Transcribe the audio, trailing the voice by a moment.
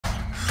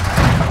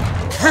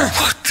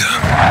What the?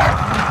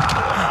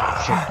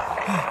 Shit.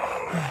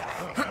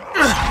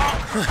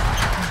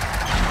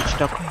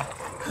 Stuck.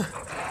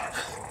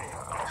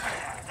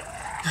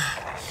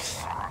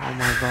 Oh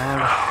my god.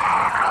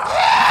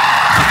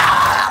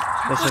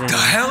 What the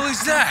hell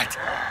is that?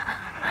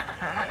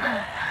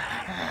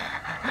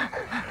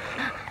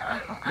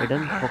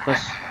 Aiden,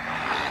 focus.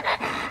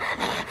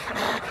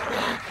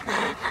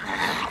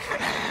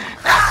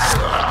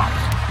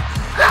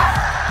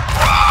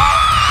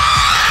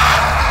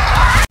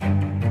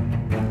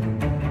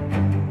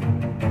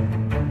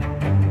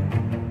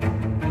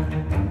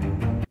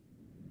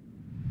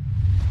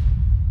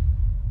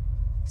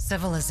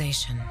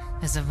 Civilization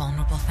is a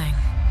vulnerable thing,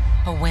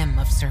 a whim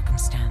of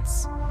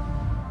circumstance.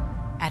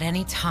 At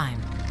any time,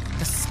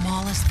 the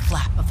smallest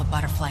flap of a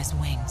butterfly's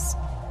wings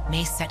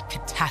may set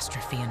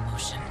catastrophe in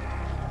motion.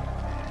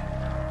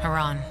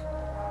 Haran,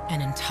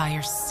 an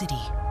entire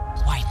city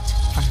wiped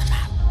from the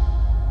map.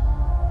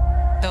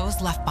 Those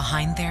left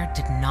behind there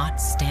did not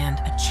stand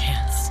a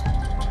chance.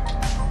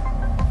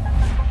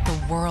 The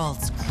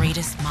world's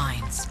greatest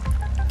minds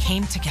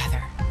came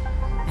together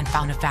and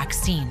found a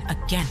vaccine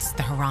against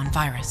the Haran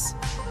virus.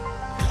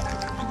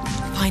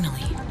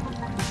 Finally,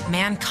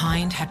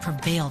 mankind had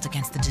prevailed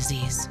against the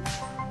disease.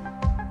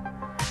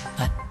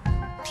 But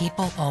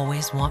people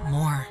always want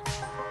more.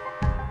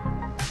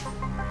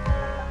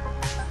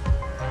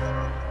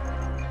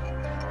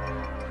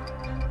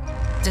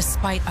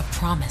 Despite a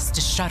promise to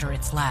shutter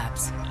its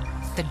labs,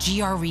 the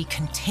GRE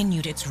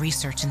continued its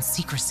research in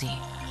secrecy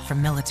for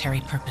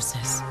military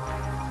purposes.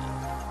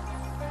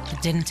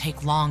 It didn't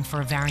take long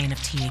for a variant of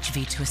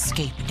THV to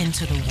escape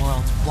into the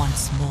world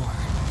once more.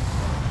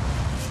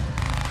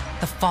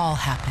 The fall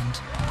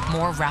happened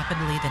more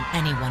rapidly than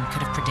anyone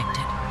could have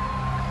predicted.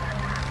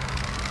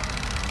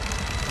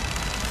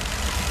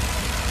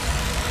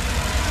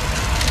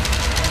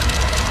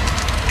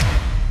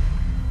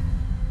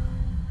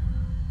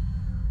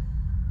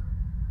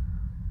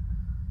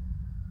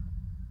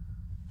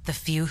 The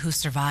few who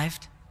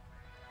survived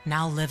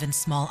now live in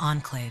small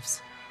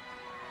enclaves.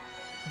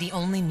 The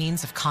only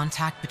means of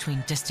contact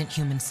between distant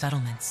human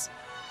settlements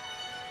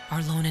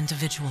are lone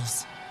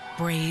individuals,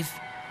 brave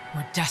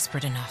or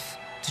desperate enough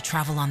to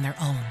travel on their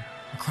own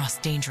across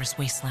dangerous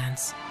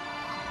wastelands.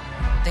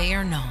 They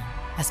are known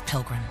as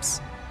pilgrims.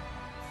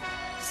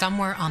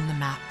 Somewhere on the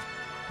map,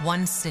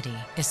 one city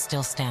is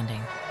still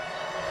standing.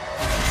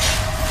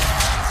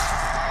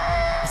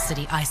 A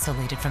city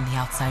isolated from the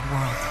outside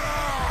world.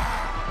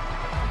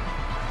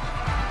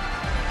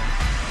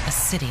 A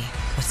city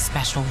with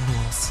special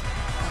rules.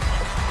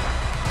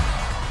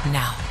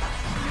 Now,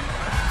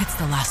 it's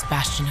the last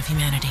bastion of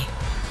humanity.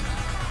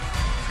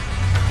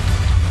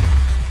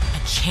 A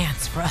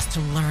chance for us to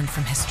learn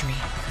from history.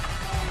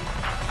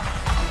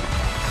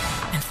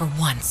 And for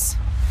once,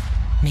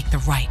 make the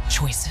right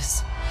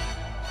choices.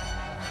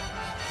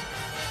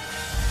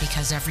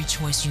 Because every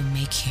choice you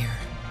make here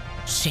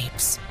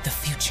shapes the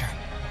future.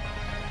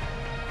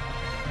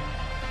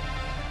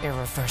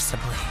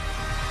 Irreversibly.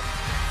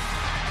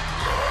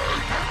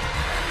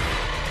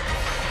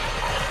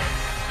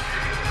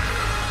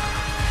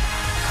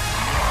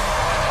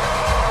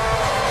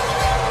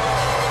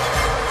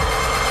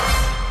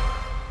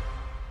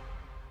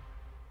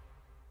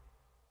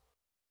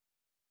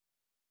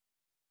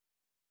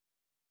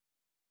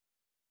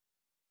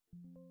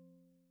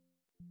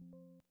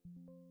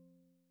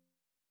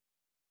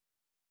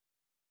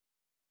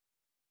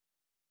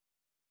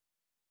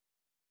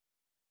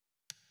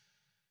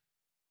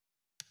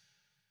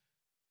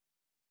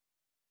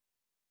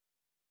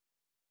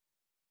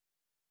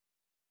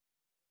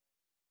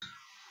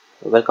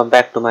 Welcome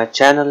back to my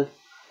channel.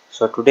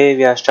 So today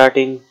we are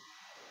starting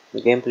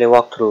the gameplay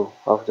walkthrough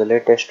of the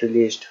latest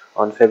released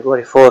on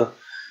February 4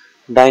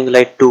 Dying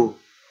Light 2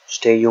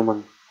 Stay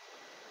Human.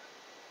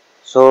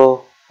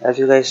 So as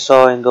you guys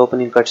saw in the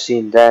opening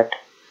cutscene that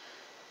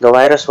the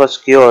virus was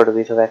cured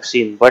with a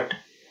vaccine, but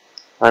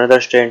another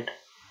strain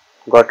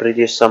got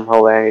released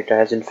somehow and it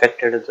has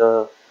infected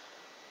the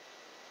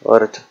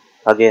earth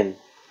again.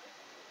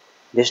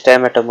 This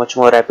time at a much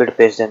more rapid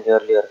pace than the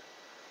earlier.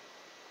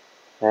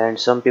 And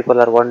some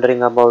people are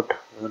wandering about,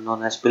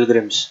 known as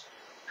pilgrims,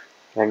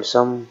 and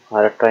some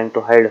are trying to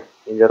hide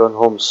in their own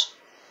homes.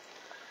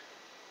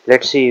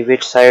 Let's see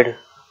which side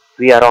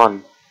we are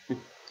on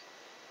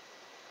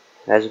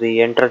as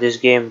we enter this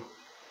game.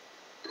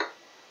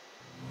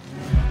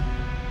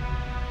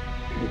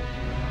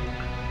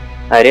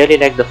 I really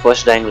like the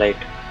first Dying Light.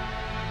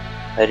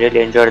 I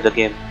really enjoyed the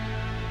game.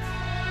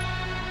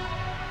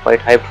 Quite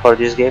hyped for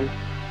this game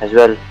as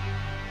well.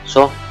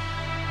 So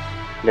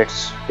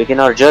let's begin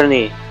our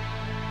journey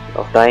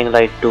of Dying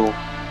Light 2.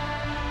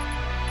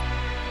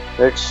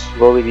 Let's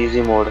go with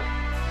easy mode,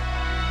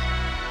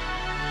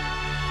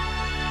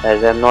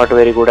 as I am not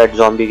very good at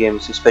zombie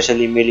games,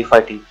 especially melee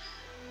fighting,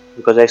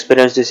 because I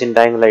experienced this in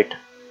Dying Light.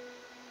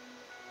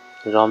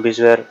 The zombies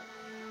were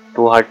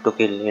too hard to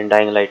kill in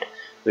Dying Light.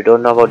 We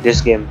don't know about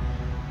this game,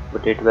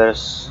 but it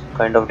was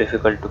kind of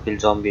difficult to kill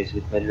zombies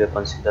with melee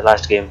weapons in the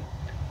last game.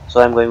 So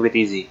I am going with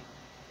easy.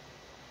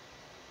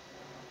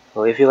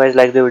 So if you guys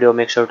like the video,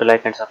 make sure to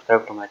like and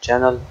subscribe to my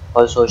channel.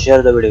 Also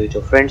share the video with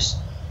your friends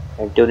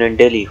and tune in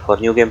daily for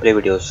new gameplay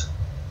videos.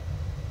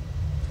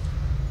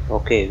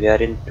 Okay, we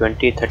are in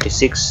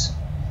 2036,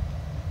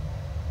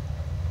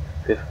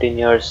 15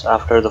 years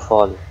after the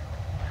fall.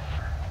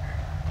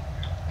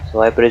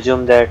 So I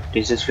presume that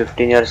this is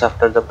 15 years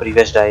after the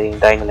previous dying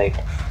light.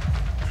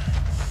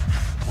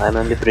 I am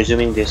only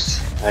presuming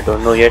this. I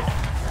don't know yet.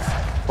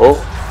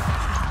 Oh,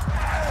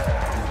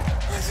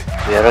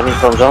 we are running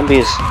from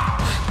zombies.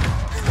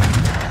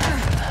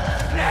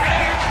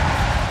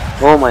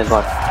 Oh my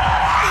god.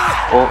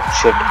 Oh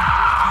shit.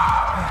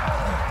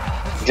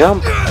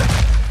 Jump.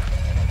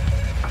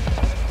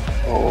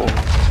 Oh,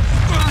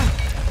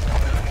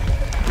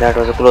 that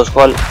was a close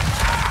call.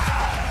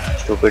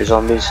 Stupid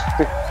zombies.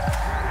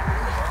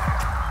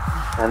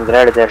 I'm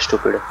glad they're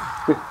stupid.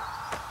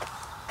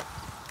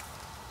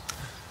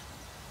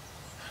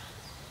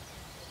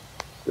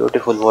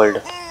 Beautiful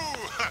world.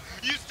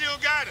 You still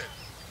got it.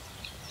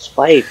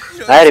 Spike, You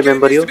know, I this game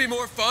remember used you. to be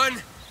more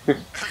fun.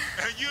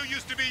 And you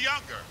used to be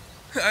younger.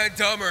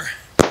 Dumber.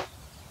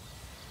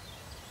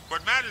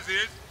 What matters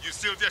is you're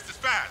still just as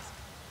fast.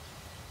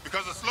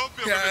 Because a slow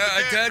pilgrim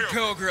is a dead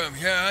pilgrim.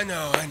 Yeah, I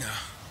know.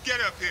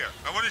 Get up here.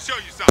 I want to show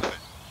you something.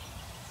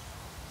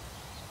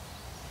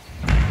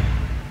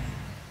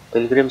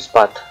 Pilgrim's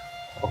Path.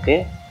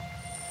 Okay.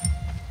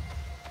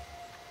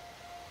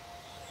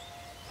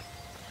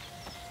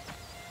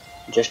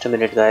 Just a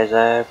minute guys,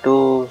 I have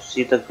to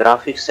see the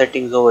graphics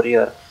settings over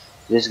here.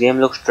 This game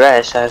looks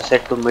trash. I have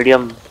set to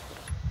medium,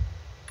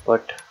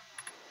 but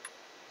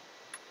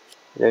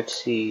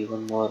let's see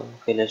one more.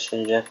 Okay, let's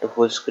change that to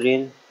full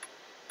screen.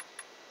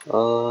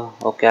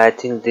 Okay, I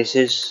think this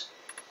is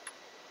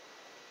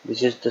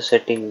the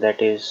setting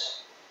that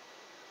is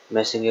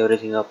messing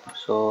everything up.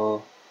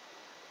 So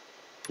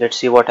let's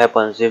see what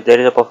happens. If there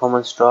is a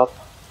performance drop,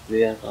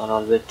 we can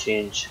always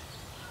change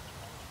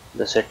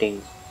the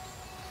setting.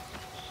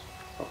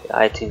 Okay,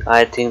 I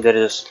think there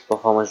is a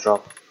performance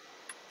drop.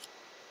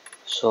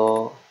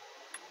 So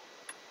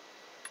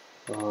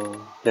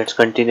let's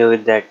continue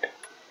with that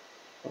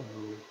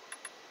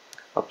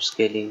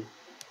upscaling.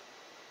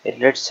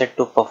 Let's set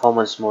to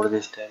performance mode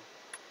this time.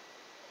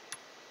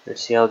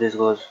 Let's see how this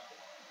goes.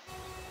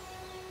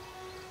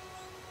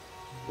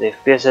 The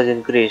FPS has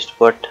increased,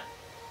 but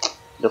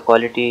the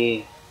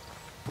quality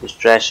is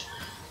trash.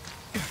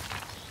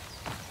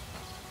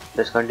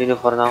 Let's continue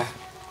for now.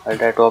 I'll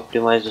try to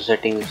optimize the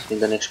settings in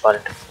the next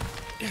part.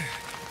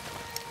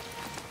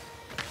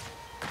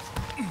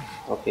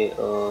 Okay,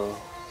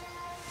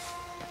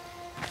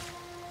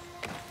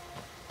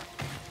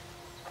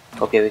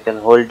 okay, we can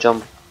hold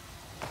jump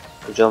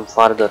to jump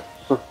farther.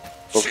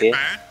 Okay. Shit,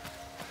 man.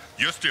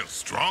 You're still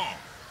strong.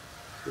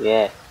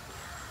 Yeah.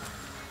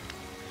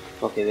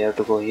 Okay, we have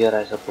to go here,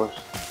 I suppose.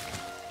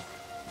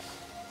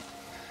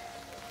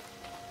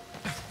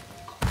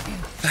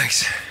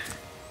 Thanks.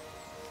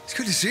 It's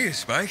good to see you,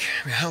 Spike.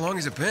 I mean, how long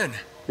has it been?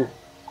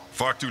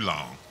 Far too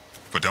long.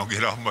 But don't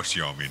get all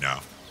mushy on me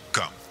now.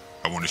 Come,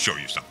 I want to show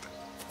you something.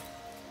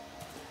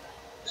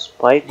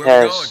 Spike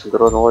has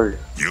grown old.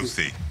 You'll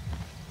see.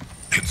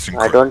 It's I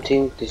incredible. don't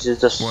think this is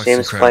the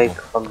same Spike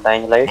from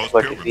Dying Light, Most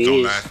but if pilgrims he don't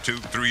is, last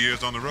 2-3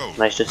 years on the road.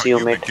 nice to see you,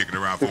 You've mate. been kicking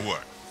around for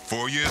what?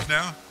 4 years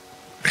now?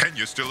 And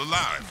you're still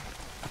alive.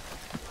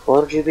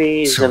 4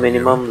 GB is So the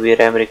minimum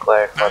VRAM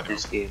required for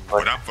this game, But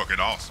but I'm fucking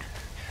awesome.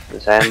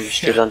 yes, I am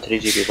still on 3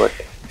 GB, but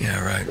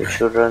Yeah, right. it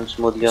should run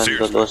smoothly on the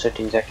Seriously, low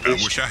settings at I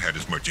least. wish I had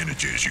as much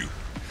energy as you.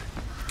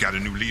 Got a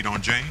new lead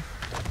on Jane?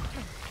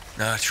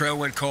 Nah, trail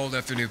went cold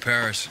after New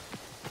Paris.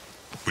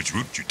 Which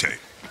route you take?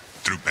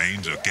 Through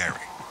Baines or Gary?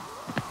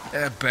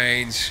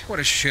 Baines. What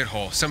a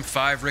shithole. Some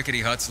 5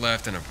 rickety huts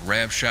left and a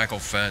ramshackle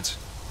fence.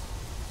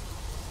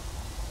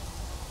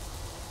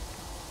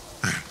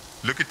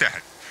 Look at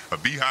that. A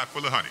beehive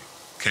full of honey.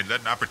 Can't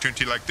let an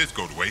opportunity like this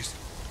go to waste.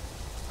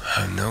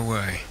 No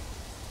way.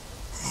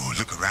 Oh,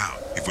 look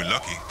around. If we're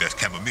lucky, there's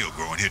chamomile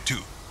growing here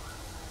too.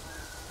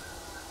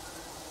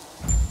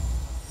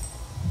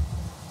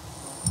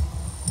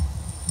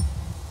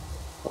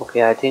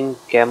 Okay, I think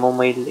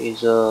chamomile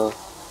is a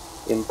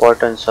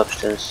important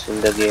substance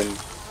in the game.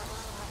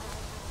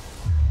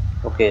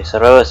 Okay,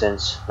 survivor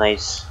sense,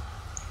 nice.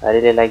 I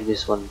really like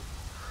this one.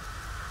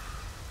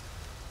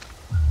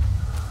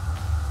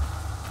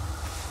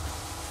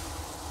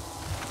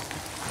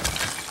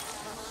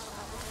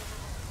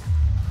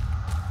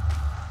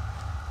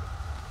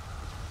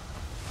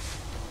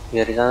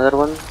 Here is another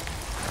one.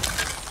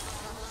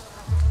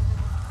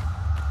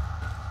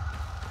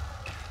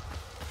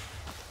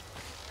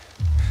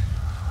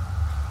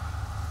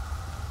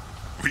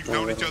 We've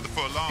known each other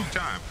for a long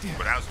time,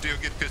 but I'll still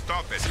get pissed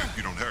off at you if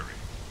you don't hurry.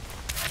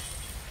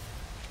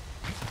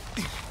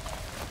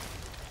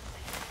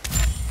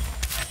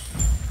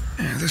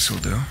 Yeah, this'll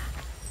do.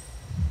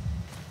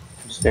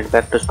 Let's get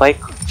back to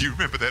Spike. You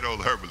remember that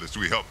old herbalist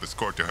we helped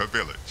escort to her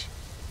village?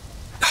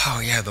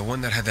 Oh, yeah, the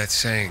one that had that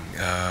saying.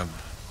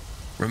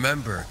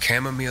 Remember,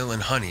 chamomile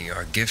and honey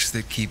are gifts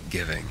that keep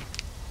giving.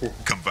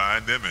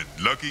 Combine them and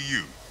lucky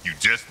you, you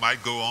just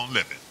might go on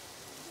living.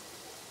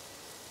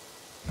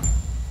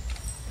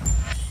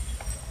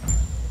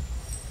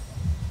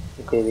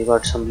 Okay, we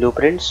got some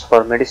blueprints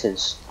for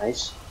medicines.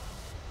 Nice.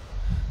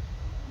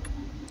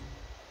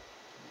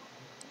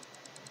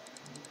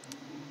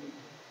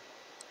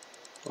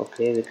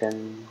 Okay, we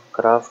can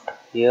craft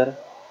here.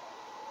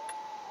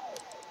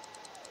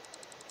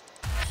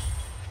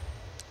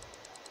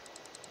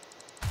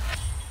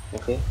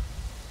 Okay.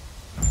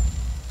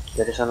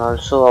 There is an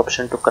also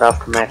option to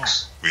craft Come on,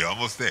 max. we're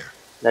almost there.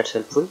 That's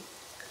helpful.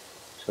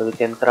 So we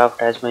can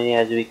craft as many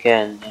as we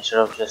can instead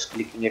of just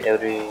clicking it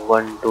every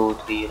 1, 2,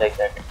 3 like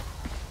that.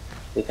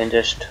 We can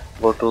just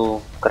go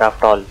to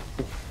craft all.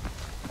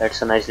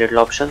 That's a nice little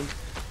option.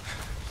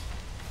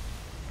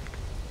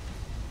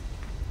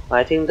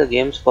 I think the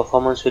game's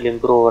performance will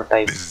improve over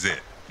time. This is it.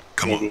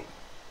 Come on. Maybe.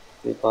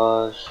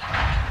 Because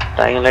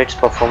Dying Light's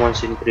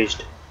performance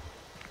increased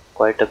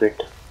quite a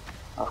bit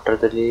after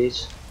the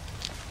release.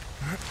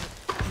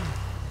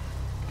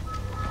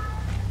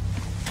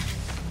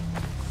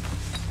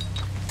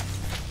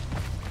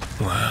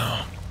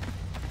 Wow.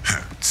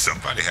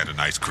 Somebody had a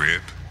nice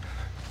crib.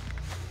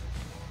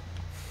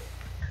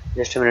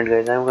 Just a minute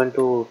guys, I'm going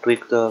to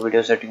tweak the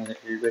video settings a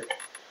little bit.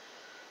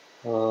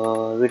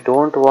 We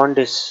don't want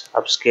this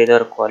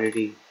upscaler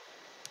quality,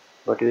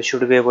 but we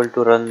should be able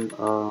to run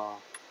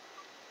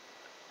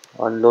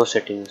on low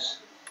settings.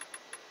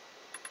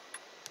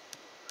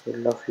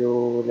 Field of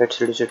view, let's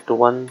reduce it to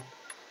 1.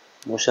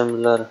 Motion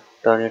blur,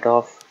 turn it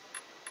off.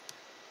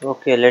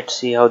 Okay, let's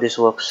see how this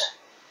works.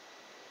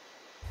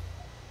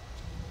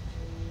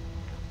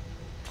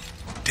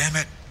 Damn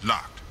it,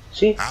 locked.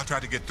 See, I'll try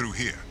to get through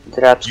here.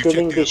 they're You check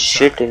upscaling the this other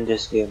shit side. in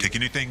this game. Take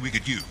anything we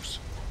could use.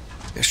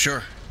 Yeah,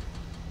 sure.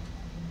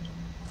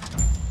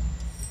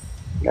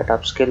 That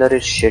upscaler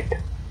is shit.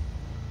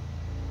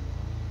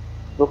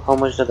 Look how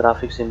much the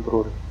graphics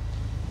improved.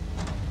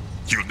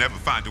 You'll never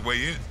find a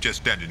way in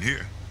just standing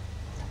here.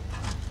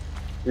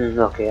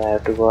 Okay, I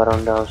have to go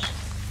around the house.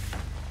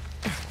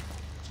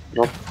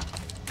 Nope.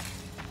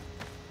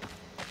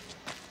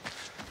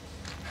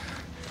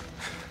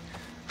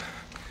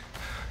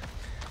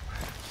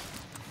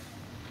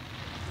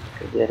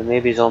 Okay, there may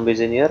be zombies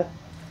in here.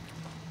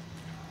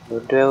 Do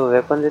we have a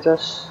weapon with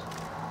us?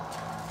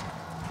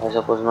 I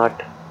suppose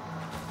not.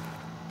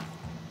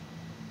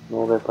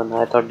 No weapon.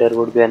 I thought there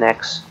would be an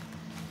axe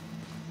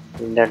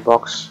in that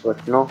box,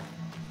 but no.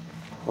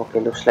 Okay,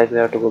 looks like we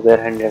have to go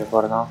barehanded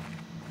for now.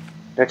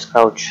 Let's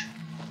crouch.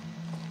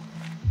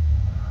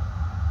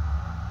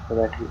 So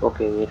that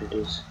okay, here it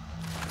is.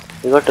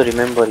 We got to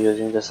remember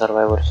using the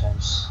survivor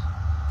sense.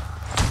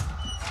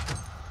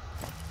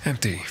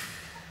 Empty.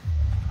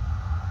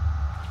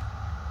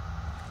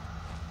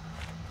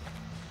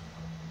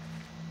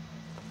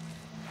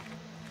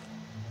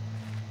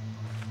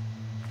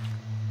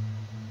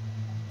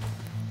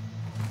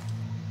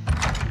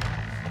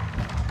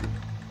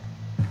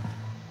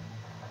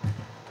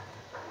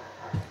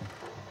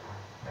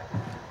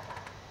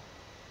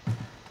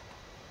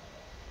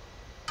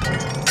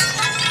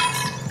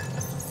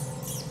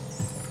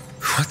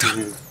 What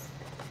the?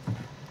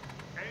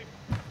 Hey,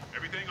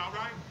 everything all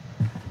right?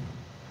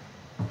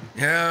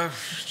 Yeah,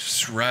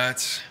 just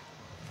rats.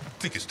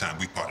 Think it's time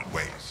we parted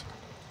ways.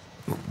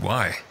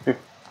 Why?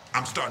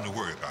 I'm starting to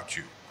worry about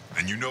you.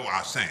 And you know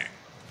our saying.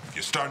 If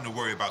you're starting to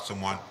worry about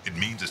someone, it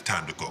means it's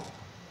time to go.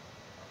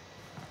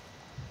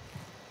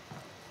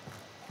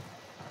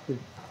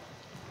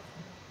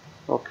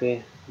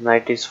 Okay,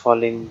 night is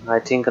falling. I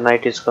think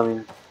night is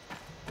coming.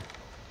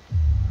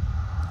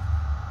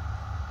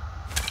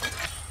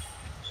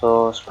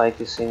 So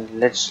Spike is saying,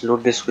 let's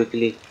loot this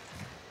quickly.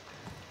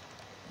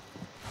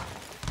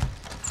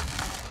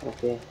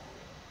 Okay.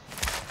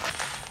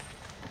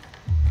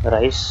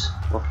 Rice.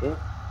 Okay.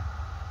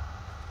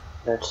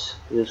 That's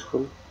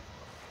useful.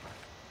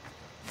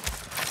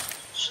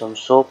 Some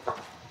soap.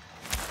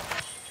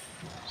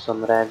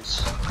 Some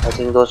rags. I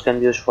think those can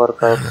be used for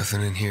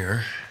Nothing in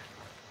here.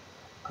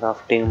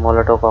 crafting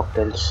Molotov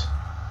cocktails.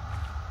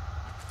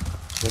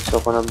 Let's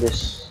open up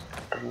this.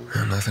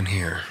 Nothing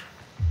here.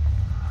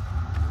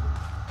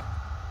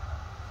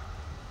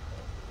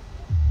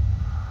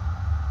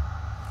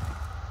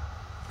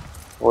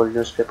 Old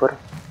newspaper.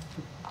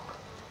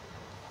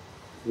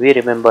 We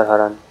remember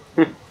Haran.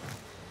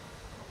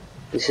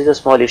 This is a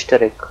small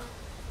Easter egg,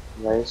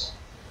 guys.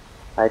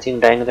 I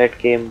think Dying Light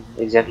came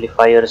exactly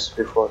 5 years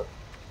before.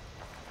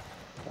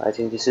 I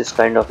think this is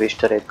kind of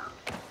Easter egg.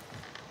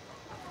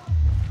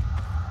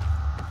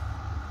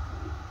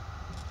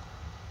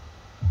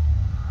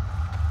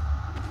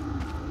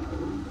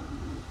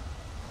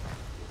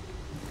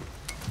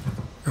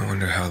 I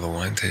wonder how the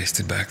wine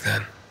tasted back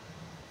then.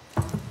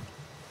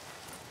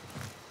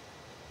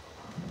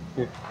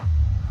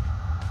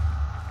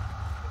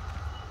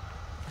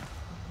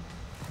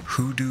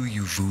 Hoodoo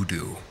you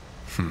voodoo.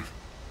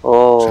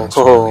 Sounds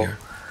familiar.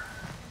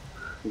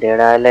 Dead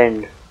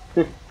Island.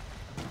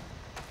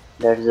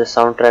 That's the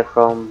soundtrack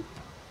from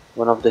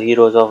one of the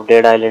heroes of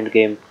Dead Island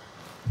game.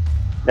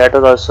 That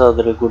was also a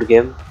very good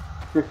game.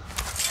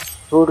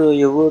 Voodoo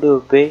you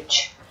voodoo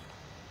bitch.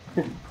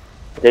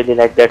 Really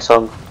like that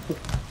song.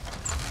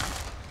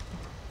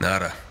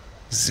 Nada.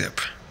 Zip.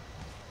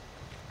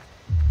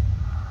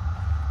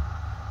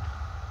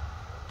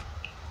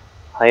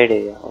 hide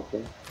area.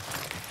 Okay.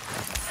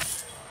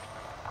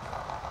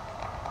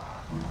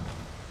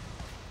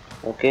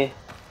 Okay.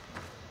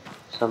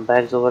 Some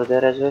bags over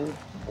there as well.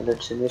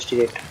 Let's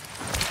investigate.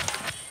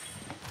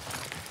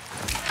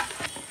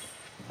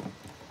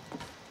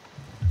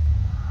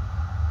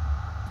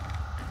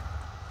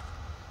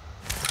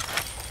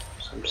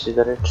 Some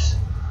cigarettes.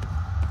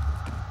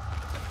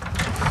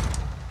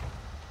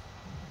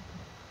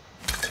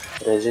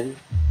 Resin.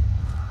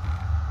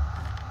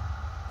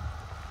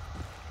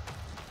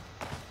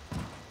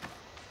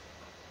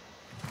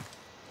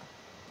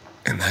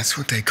 And that's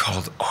what they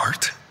called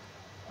art?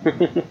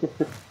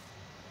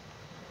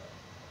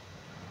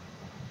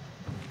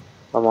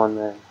 Come on,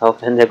 man. How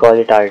can they call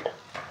it art?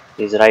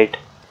 He's right.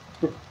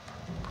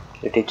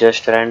 It is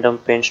just random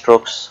paint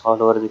strokes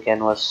all over the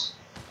canvas.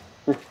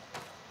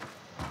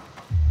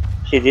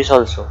 See this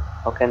also.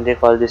 How can they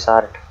call this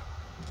art?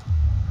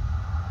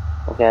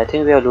 Okay, I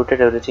think we have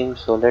looted everything,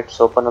 so let's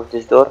open up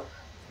this door.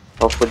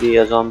 Hopefully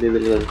a zombie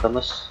will welcome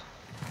us.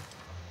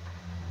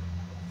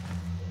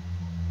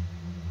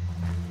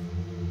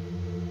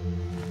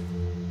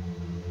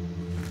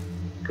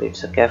 Okay,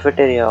 it's a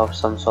cafeteria of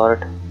some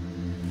sort.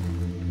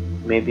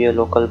 Maybe a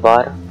local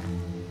bar.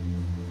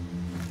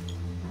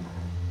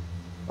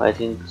 I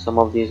think some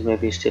of these may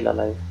be still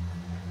alive.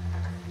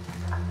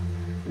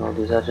 No,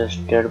 these are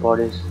just dead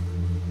bodies.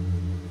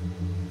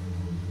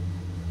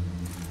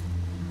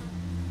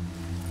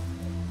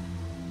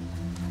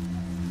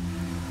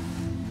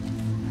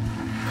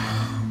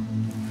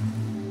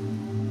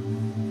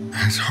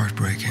 That's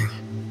heartbreaking.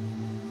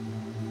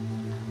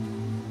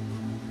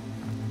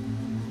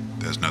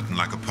 There's nothing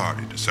like a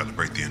party to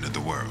celebrate the end of the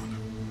world.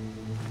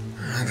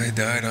 They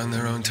died on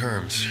their own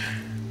terms.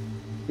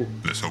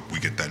 Let's hope we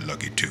get that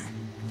lucky too.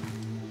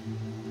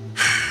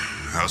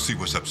 I'll see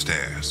what's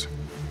upstairs.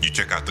 You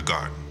check out the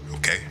garden,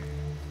 okay?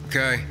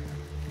 Okay.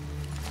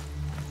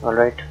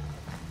 Alright.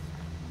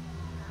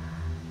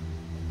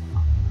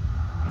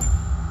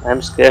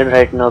 I'm scared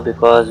right now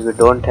because we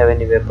don't have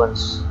any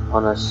weapons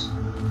on us.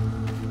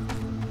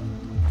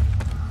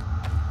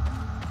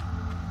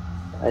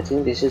 I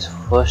think this is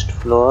first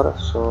floor,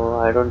 so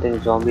I don't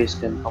think zombies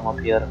can come up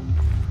here.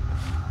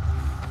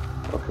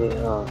 Okay,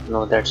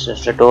 no, that's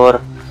just a door.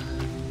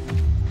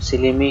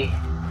 Silly me.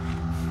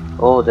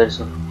 Oh, there's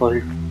a whole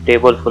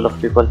table full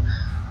of people.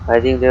 I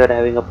think they are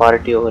having a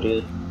party over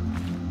here.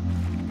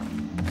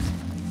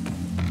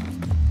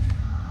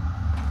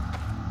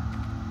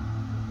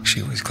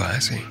 She was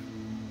classy.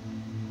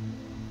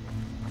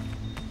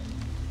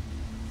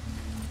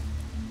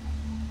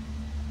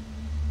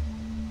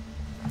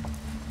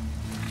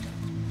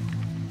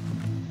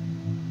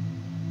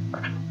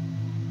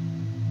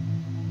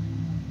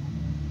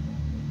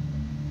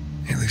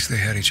 At least they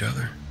had each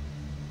other.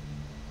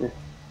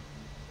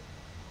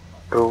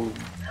 Room.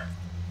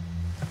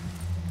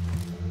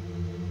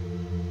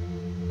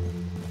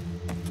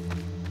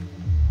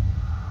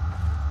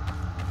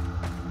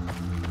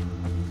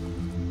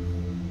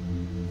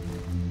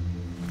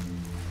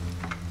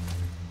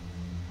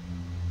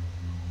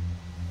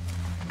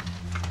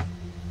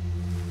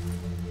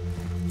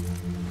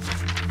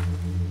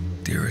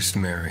 Dearest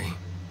Mary,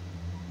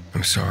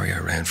 I'm sorry I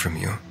ran from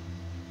you.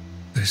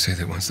 They say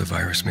that once the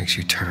virus makes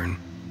you turn,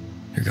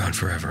 you're gone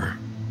forever.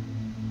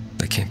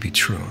 That can't be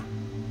true.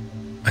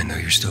 I know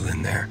you're still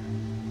in there,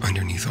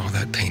 underneath all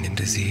that pain and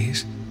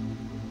disease.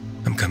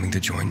 I'm coming to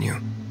join you.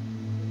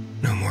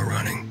 No more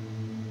running.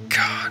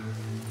 God.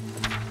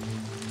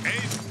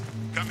 Aiden,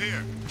 come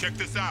here. Check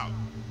this out.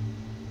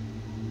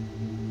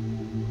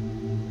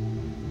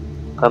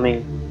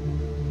 Coming.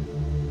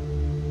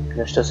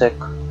 Just a sec.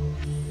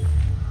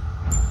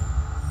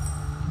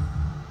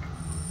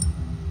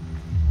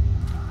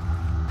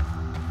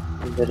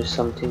 There is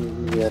something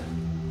in here.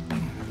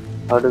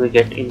 How do we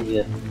get in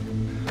here?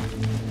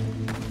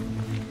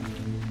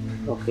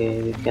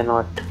 Okay, we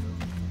cannot.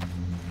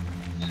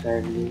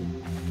 Sadly.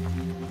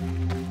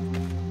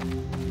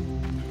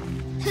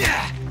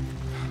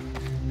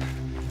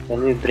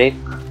 Can we break?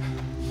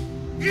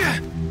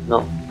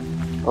 No.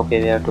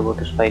 Okay, we have to go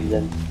to Spike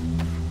then.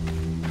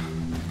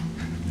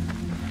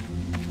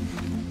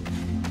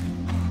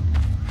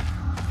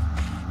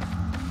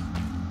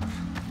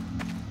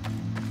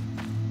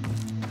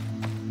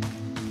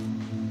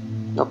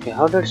 Okay,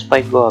 how did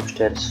Spike go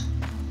upstairs?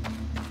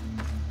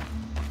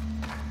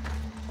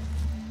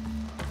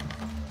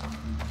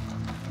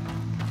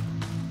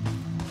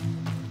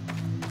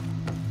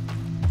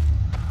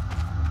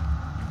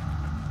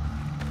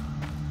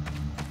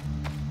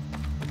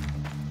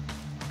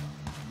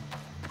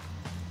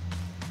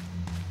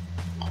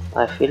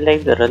 I feel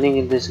like the running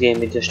in this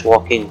game is just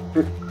walking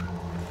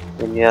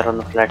when we are on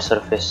a flat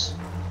surface.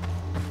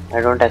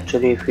 I don't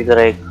actually feel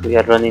like we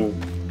are running.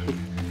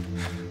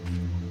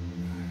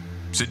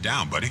 Sit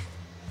down, buddy.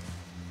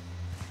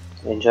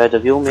 Enjoy the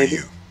view, maybe.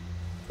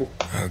 For you.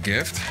 A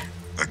gift?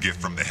 A gift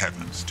from the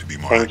heavens, to be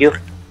more Thank you.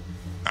 accurate.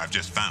 I've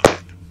just found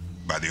it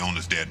by the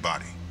owner's dead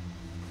body.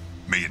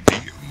 May it be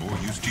of more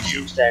use to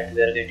you. Seems that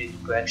we are getting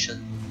into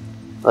action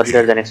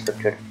earlier than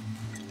expected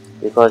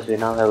because we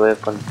now have a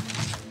weapon.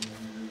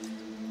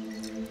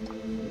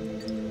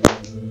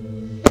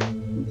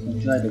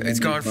 It's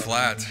gone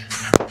flat.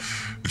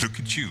 Look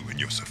at you and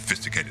your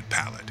sophisticated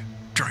palate.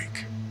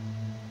 Drink.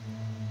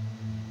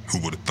 Who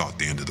would have thought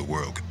the end of the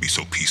world could be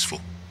so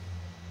peaceful?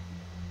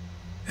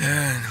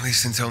 Yeah, at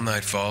least until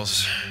night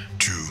falls.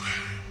 True.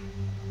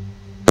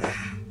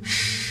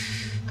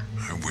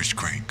 I wish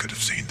Crane could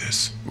have seen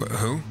this.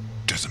 Who?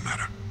 Doesn't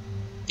matter.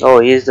 Oh,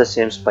 he is the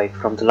same Spike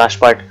from the last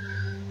part.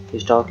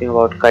 He's talking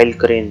about Kyle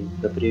Crane,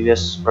 the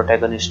previous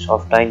protagonist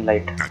of Dying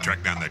Light. I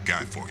tracked down that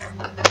guy for you.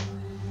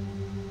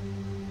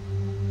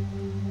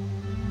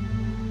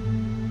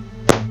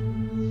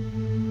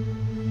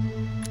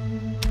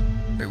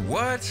 Wait,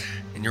 what?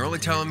 And you're only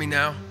telling me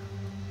now?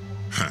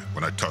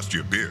 When I tossed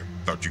you a beer,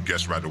 thought you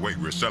guessed right away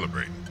we were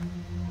celebrating.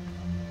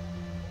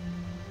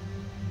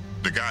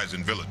 The guy's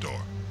in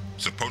Villador.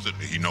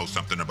 Supposedly he knows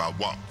something about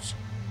waltz.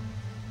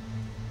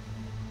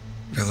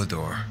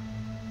 Villador.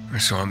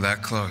 So I'm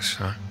that close,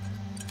 huh?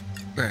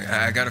 Hey,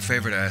 I got a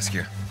favor to ask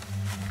you.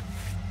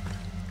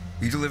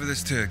 You deliver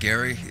this to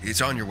Gary?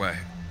 It's on your way.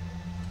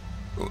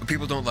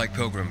 People don't like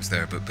pilgrims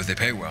there, but they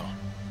pay well.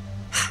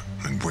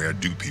 And where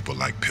do people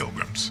like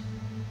pilgrims?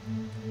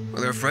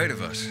 Well, they're afraid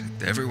of us.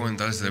 Everyone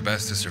does their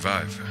best to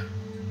survive.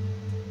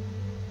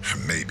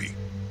 Maybe.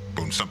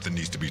 But when something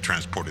needs to be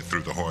transported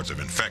through the hordes of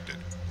infected,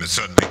 then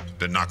suddenly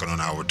they're knocking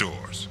on our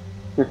doors.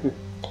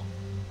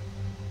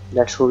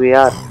 That's who we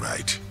are. All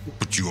right,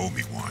 but you owe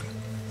me one.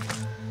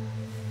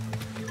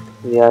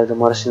 We are the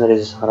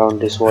mercenaries around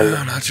this world.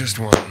 No, not just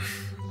one.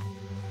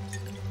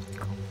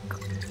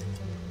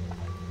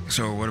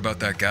 So what about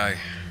that guy?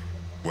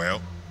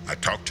 Well, I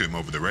talked to him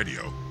over the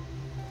radio.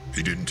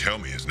 He didn't tell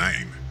me his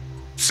name.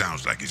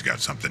 Sounds like he's got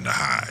something to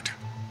hide.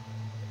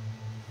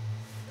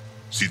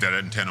 See that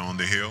antenna on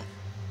the hill?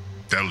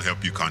 That'll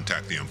help you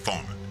contact the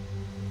informant.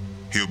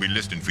 He'll be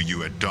listening for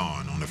you at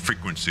dawn on a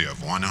frequency of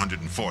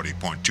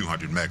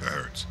 140.200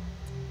 megahertz.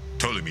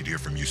 Told him he'd hear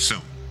from you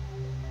soon.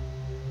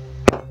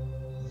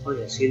 Oh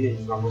yes, he'll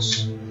inform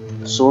us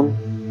soon.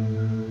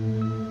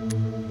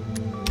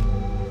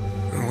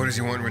 What does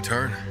he want in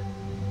return?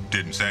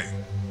 Didn't say.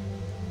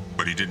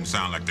 But he didn't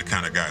sound like the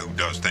kind of guy who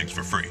does things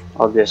for free.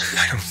 Obviously.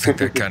 I don't think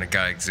that kind of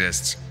guy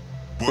exists.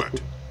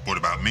 What? What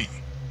about me?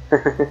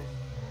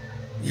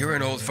 You're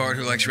an old fart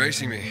who likes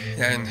racing me,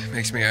 and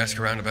makes me ask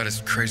around about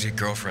his crazy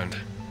girlfriend.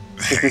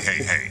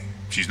 Hey.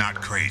 She's not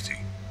crazy.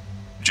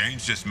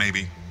 Jane's just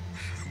maybe,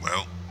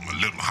 well, a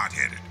little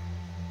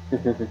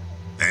hot-headed.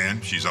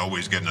 And she's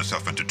always getting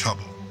herself into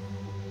trouble.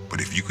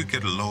 But if you could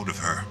get a load of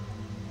her...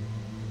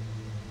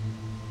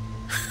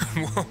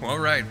 Whoa, all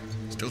right.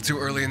 Still too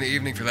early in the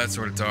evening for that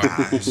sort of talk.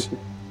 Eyes.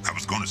 I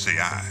was going to say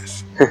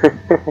eyes.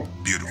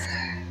 Beautiful.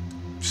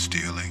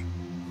 Steely.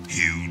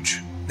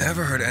 Huge.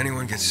 Never heard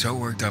anyone get so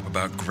worked up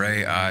about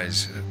gray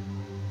eyes.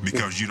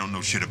 Because you don't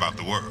know shit about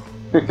the world,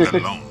 let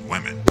alone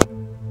women.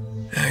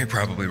 You're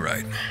probably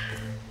right.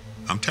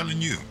 I'm telling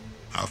you,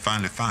 I'll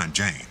finally find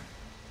Jane.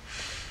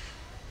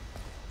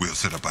 We'll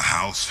set up a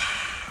house.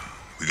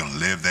 We're gonna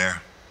live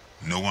there.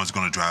 No one's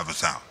gonna drive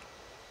us out.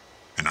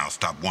 And I'll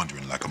stop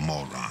wondering like a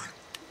moron.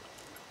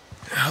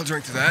 I'll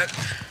drink to that.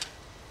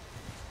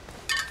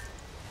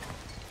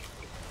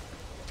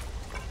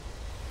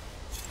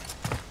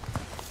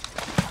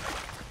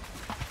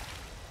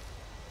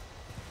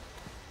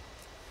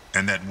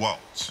 And that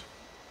Waltz,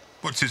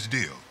 what's his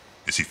deal?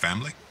 Is he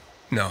family?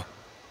 No,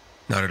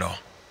 not at all.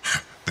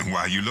 Then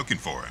why are you looking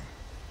for him?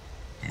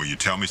 Will you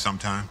tell me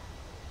sometime?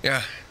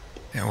 Yeah,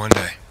 one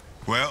day.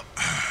 Well,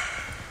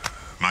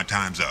 my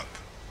time's up.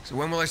 So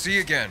when will I see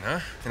you again,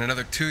 huh? In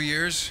another 2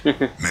 years?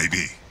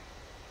 Maybe.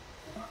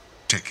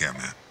 Take care,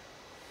 man.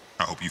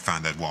 I hope you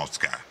find that Waltz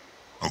guy,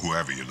 or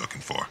whoever you're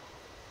looking for.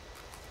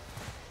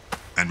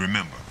 And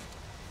remember,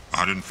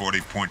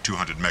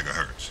 140.200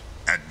 megahertz.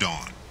 At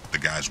dawn, the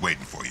guy's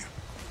waiting for you.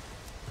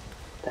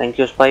 Thank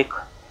you, Spike,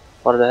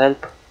 for the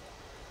help.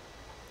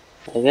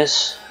 I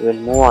guess we'll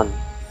move on.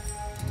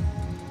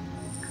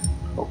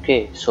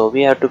 Okay, so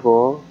we have to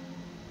go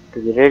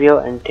to the radio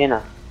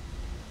antenna.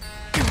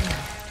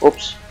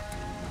 Oops.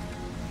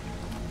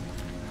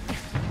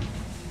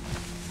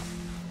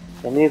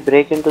 Can we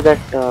break into that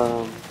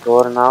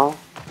door now?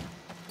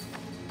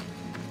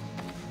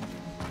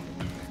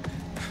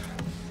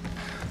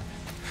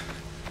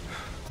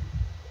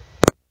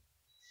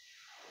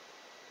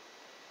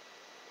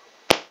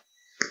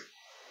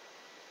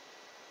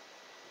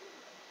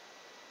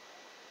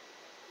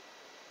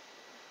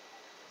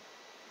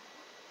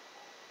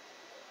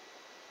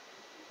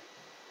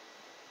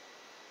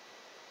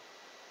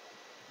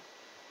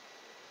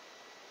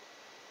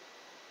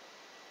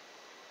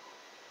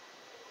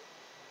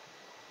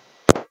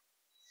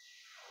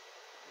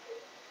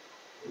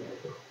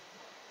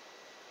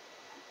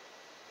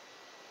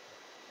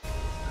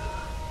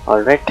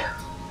 Alright,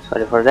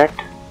 sorry for that.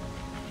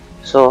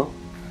 So,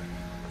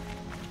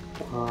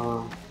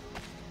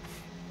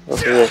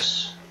 okay,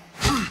 yes.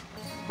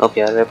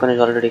 Okay, our weapon is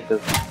already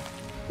equipped.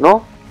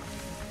 No?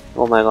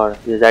 Oh my god,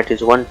 that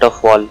is one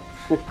tough wall.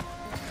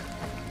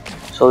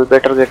 So we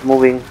better get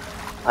moving.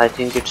 I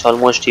think it's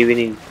almost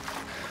evening.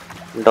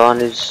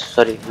 Dawn is,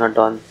 sorry, not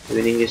dawn.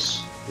 Evening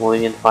is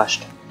moving in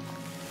fast.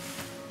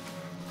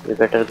 We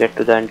better get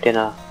to the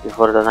antenna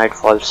before the night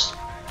falls,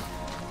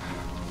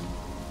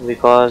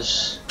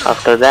 because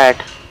after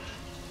that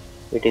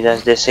it is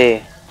as they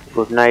say,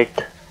 good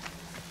night,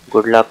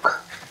 good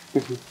luck.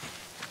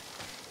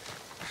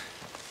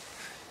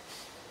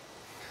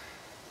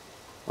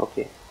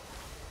 Okay,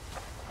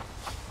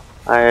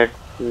 I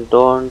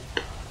don't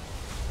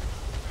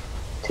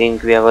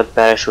think we have a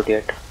parachute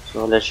yet,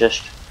 so let's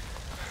just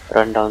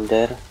run down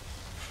there.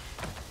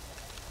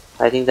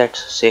 I think that's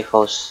safe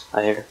house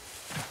ahead.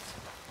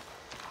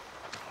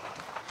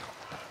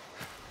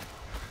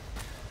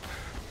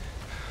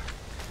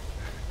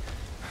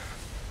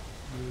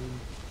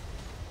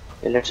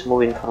 Okay, let's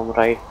move in from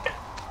right.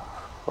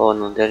 Oh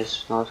no, there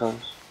is no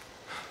sounds.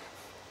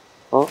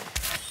 Oh,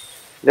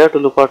 we have to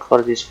look out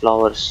for these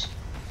flowers.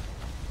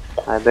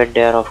 I bet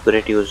they are of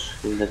great use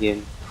in the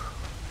game.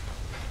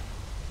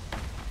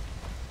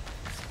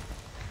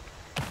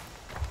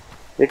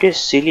 It is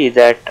silly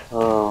that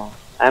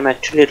I'm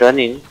actually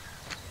running.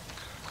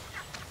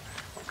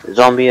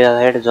 Zombie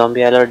ahead,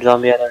 zombie alert,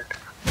 zombie alert.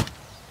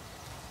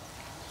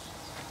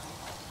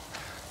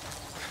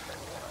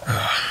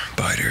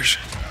 Biters.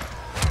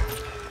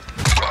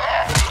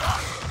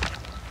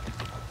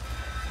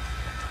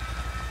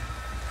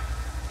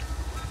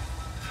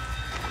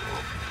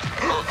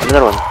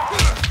 Another one.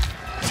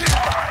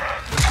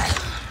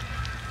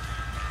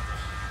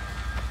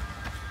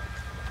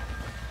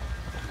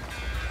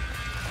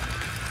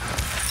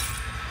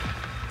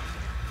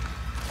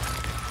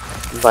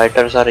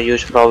 Biters are a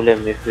huge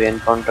problem if we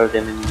encounter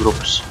them in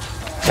groups.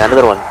 Okay,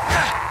 another one.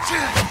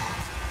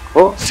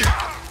 Oh,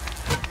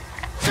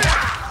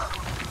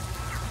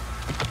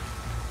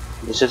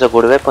 this is a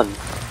good weapon,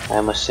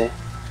 I must say.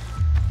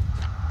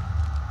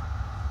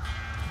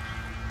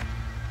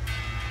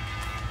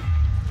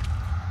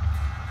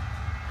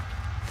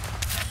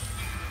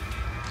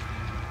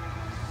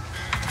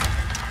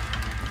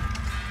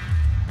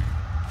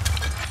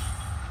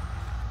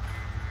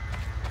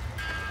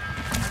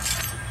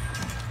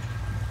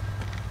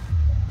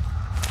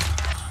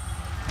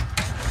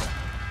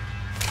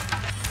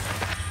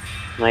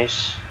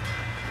 Nice.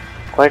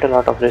 Quite a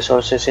lot of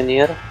resources in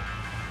here.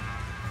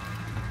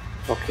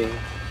 Okay.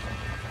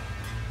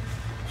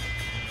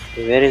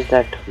 Where is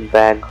that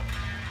bag?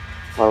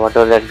 Or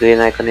whatever that green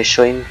icon is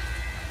showing?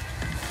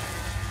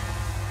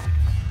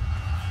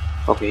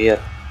 Okay, here.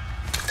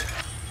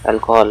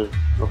 Alcohol.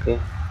 Okay.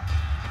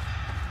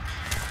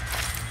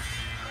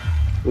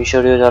 We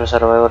should use our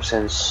survivor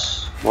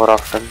sense more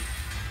often.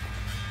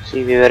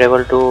 See, we were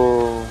able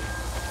to...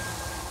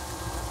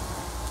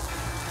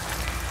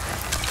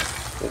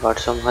 We got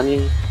some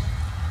honey.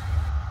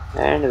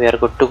 And we are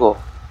good to go.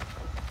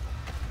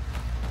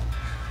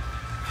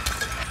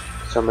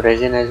 Some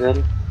resin as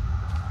well.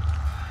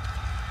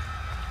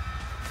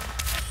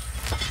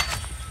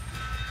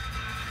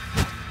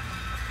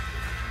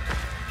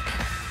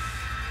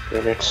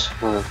 Okay, let's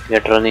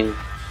get running.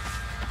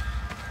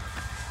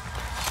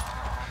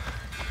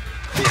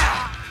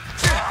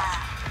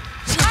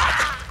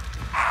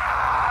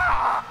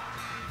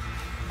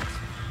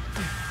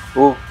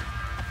 Ooh.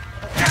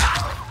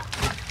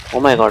 Oh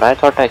my god, I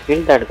thought I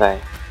killed that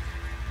guy.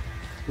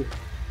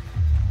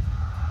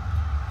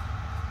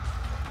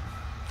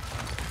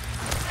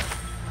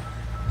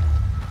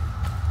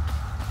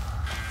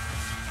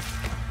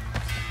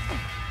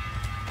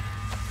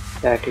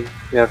 Yeah, I think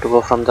we have to go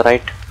from the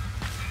right.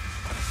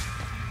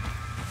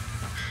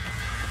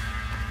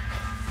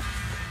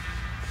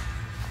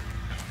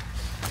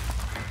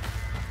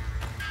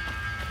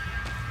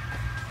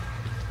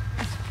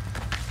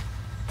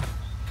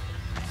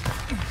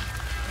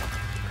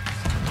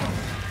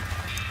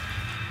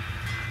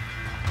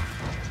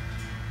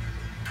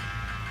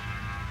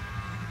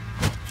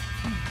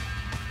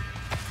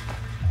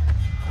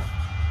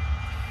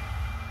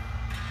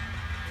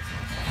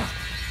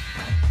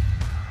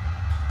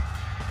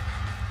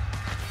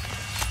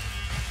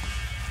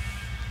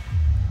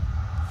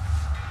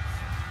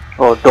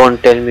 Oh,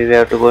 don't tell me we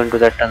have to go into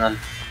that tunnel.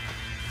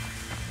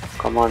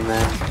 Come on,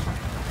 man.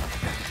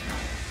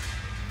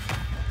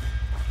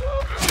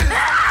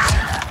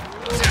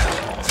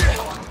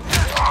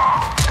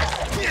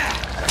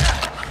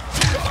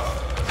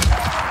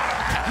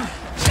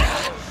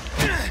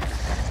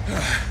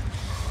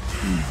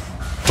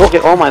 Okay,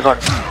 oh my god.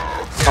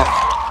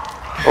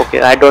 Oh.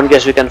 Okay, I don't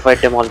guess we can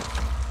fight them all.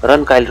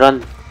 Run, Kyle,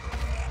 run.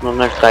 No,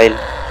 not Kyle.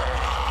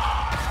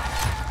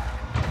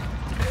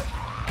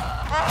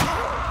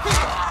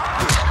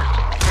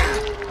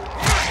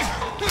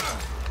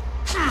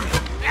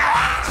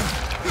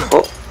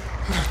 Oh.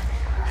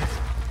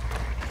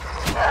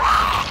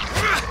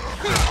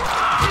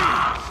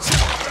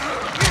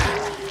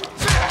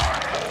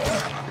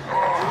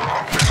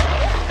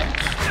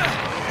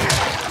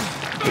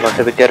 You got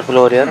to be careful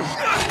over here.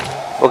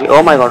 Okay,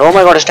 oh my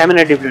god,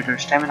 stamina depleted,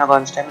 stamina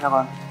gone.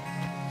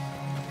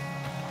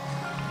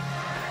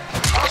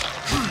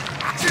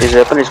 His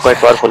weapon is quite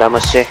powerful, I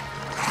must say.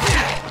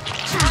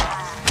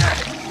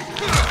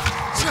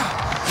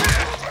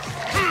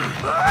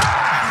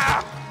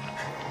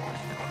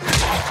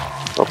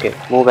 Okay,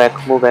 move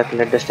back,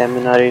 let the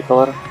stamina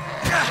recover.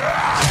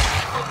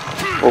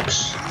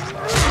 Oops.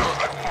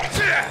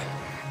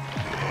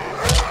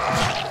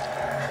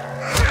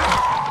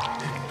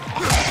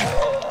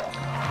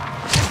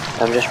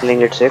 I'm just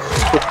playing it safe.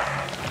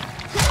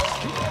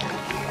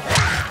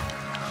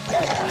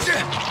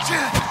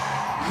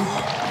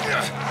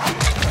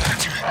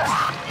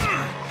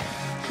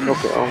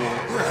 Okay, oh my.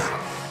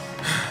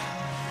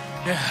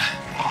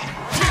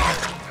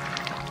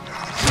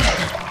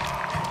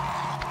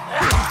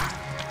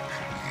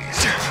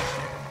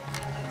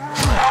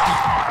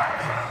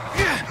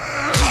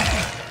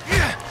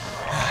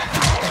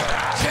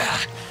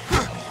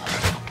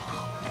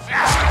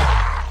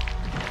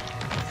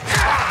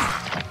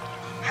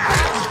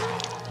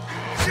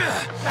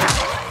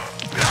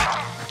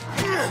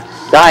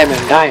 Die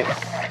man, die!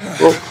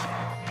 Oh.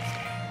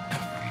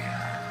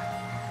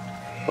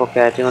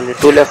 Okay, I think only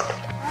 2 left.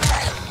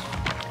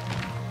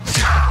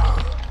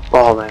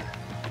 Oh man,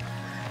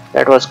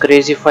 that was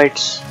crazy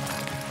fights.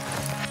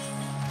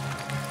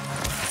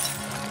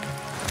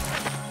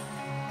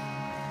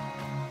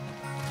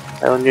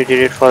 I only did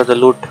it for the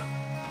loot.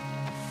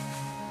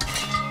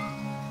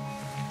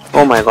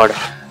 Oh my god,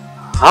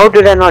 how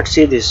did I not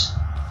see this?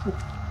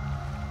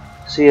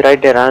 See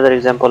right there, another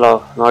example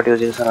of not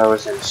using survivor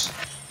sense.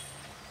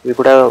 We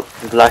could have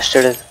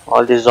blasted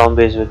all these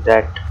zombies with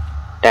that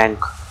tank,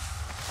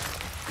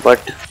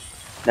 but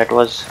that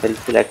was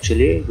helpful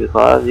actually,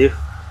 because if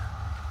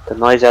the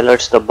noise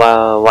alerts the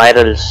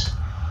virals,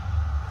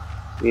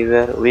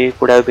 we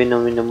could have been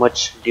in a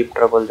much deep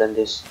trouble than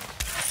this.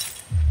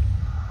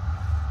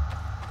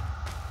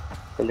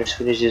 Okay, let's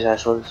finish these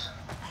assholes.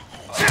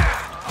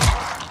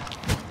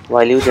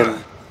 Why leave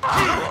them?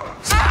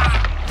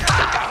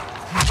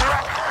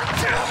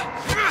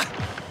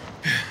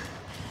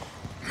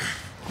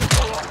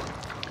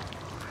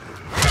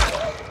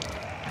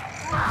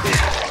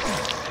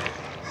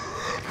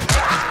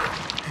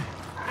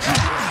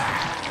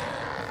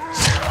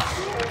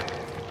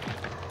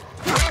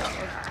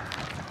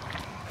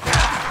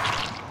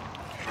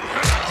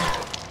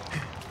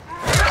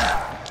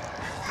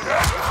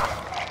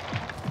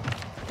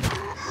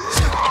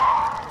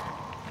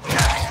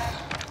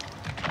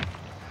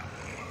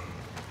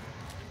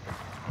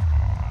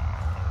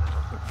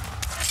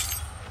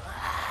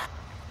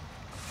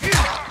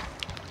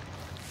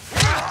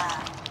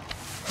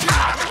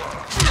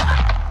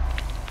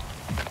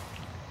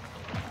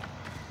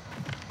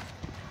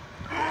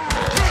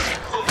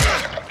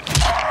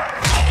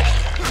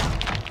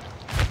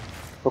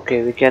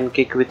 Okay, we can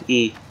kick with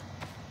E.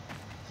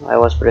 I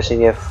was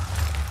pressing F.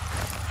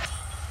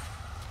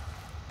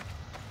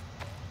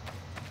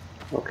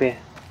 Okay,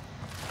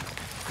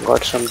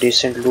 got some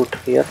decent loot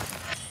here.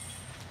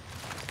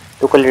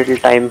 Took a little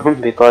time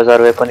because our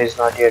weapon is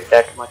not yet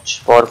that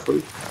much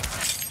powerful,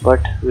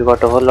 but we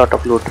got a whole lot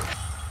of loot.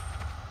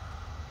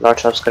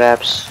 Lots of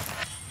scraps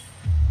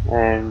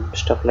and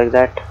stuff like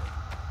that.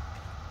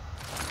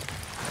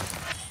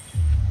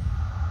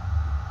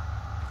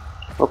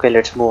 Okay,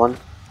 let's move on.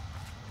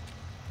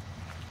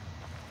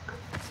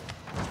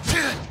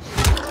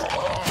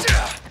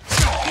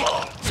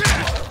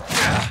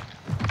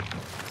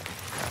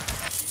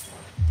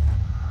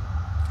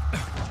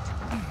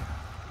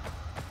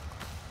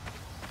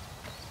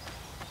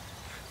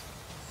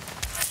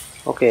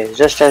 Okay,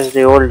 just as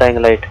the old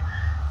Dying Light,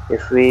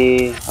 if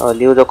we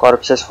leave the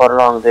corpses for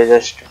long, they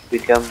just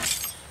become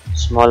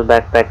small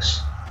backpacks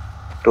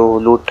to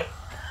loot.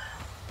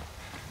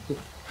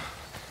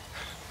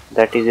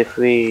 That is if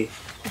we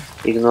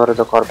ignore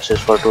the corpses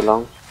for too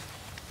long.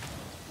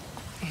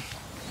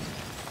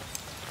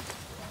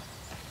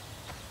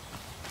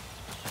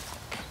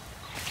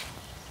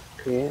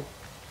 Okay.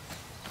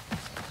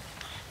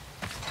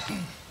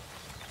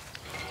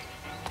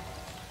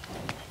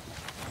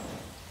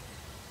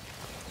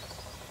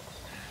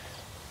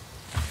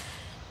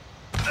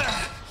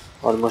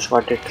 Almost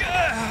got it.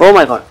 Oh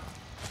my god.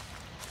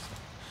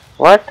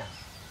 What?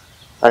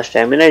 Our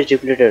stamina is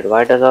depleted.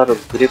 Why does our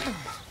grip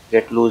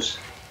get loose?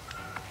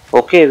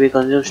 Okay, we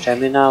consume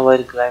stamina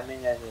while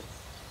climbing as well.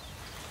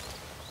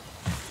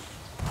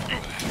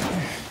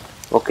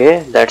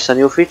 Okay, that's a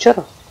new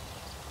feature.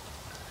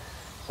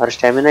 Our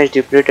stamina is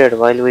depleted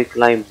while we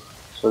climb,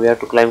 so we have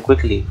to climb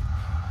quickly.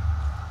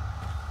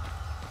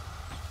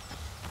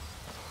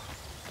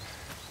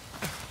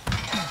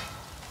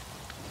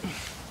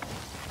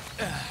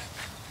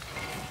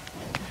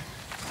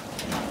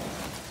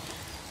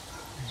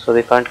 So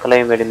we can't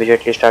climb and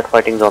immediately start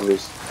fighting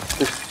zombies.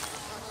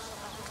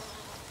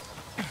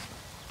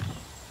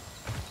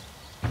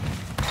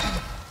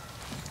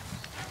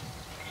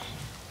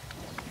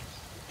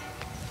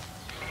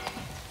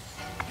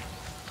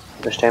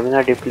 The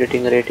stamina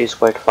depleting rate is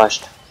quite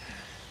fast.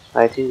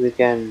 I think we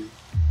can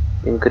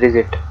increase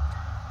it,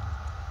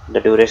 the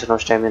duration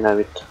of stamina,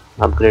 with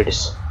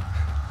upgrades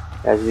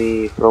as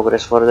we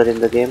progress further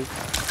in the game.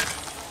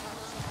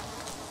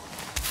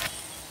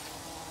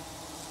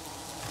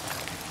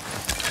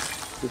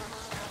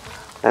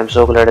 I'm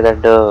so glad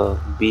that the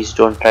bees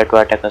don't try to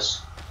attack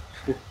us.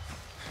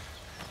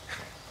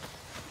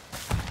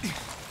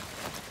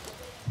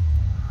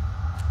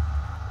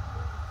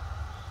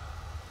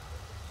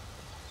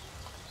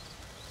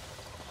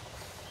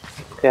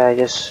 Okay, I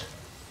guess.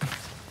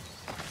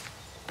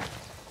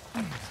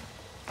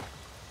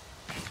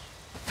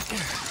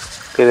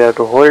 Okay, we have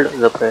to hold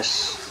the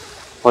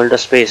press. Hold the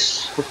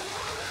space.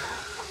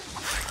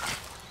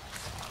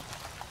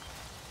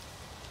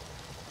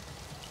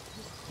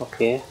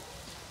 Okay.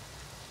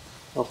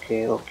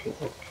 Okay.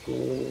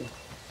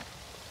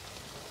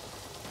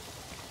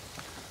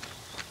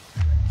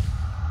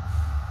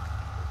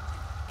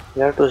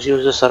 We have to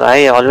use the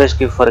I always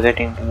keep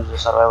forgetting to use the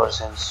survivor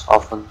sense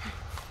often.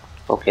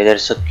 Okay,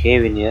 there's a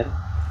cave in here.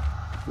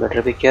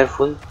 Better be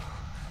careful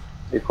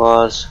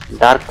because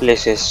dark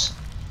places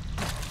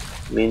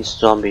means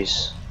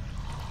zombies.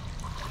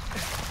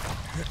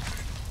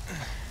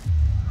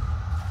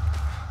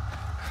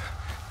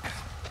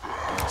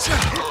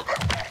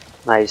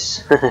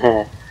 Nice.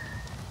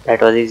 That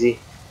was easy.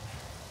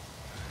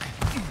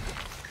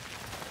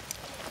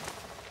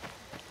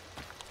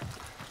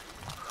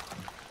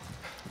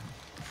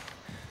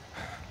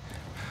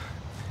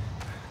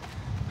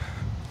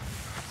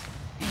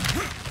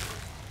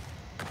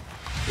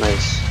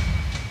 Nice.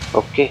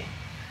 Okay.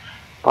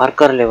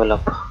 Parkour level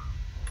up.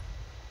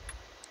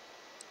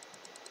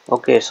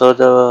 Okay, so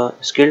the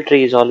skill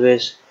tree is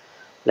always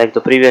like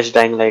the previous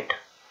Dying Light.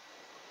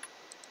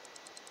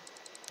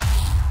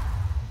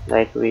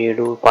 Like we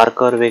do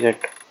parkour, we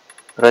get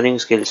running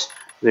skills.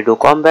 We do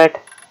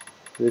combat,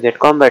 we get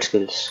combat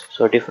skills.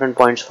 So different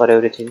points for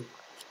everything.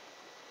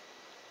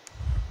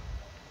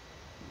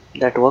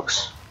 That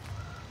works.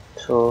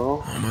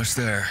 So Almost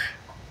there.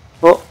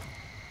 oh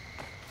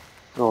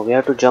no, we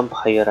have to jump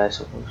higher, I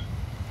suppose.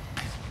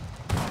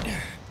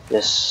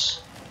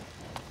 Yes.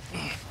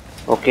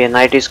 Okay,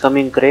 night is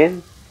coming,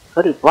 Crane.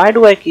 Sorry, why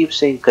do I keep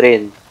saying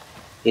Crane?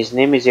 His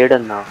name is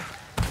Aiden now.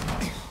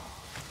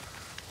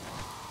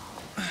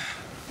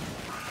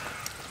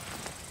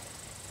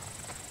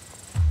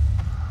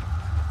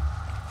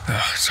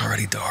 Oh, it's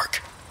already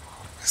dark.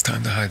 It's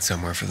time to hide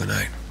somewhere for the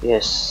night.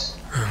 Yes.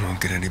 It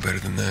won't get any better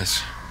than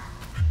this.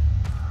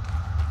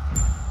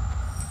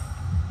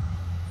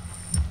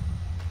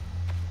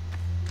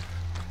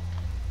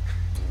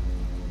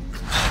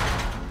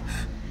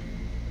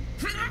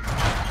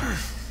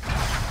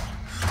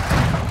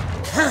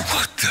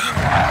 What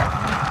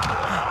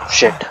the?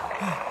 Shit.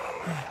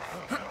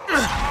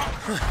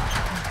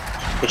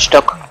 It's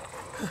stuck.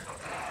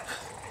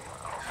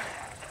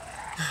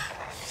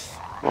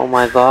 Oh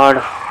my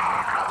god.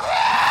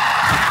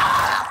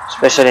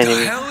 Special The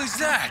enemy. hell is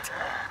that?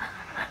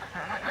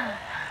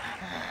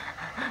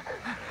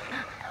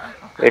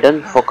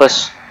 Aiden,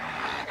 focus.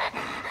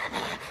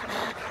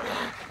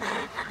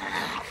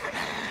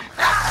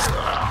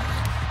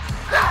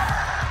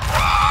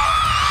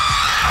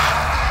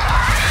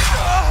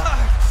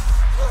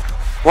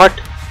 What?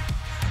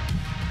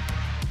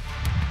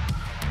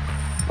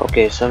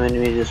 Okay, some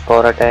enemies use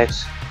power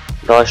attacks.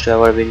 Dodge to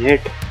avoid being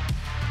hit.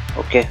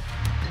 Okay,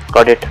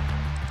 got it.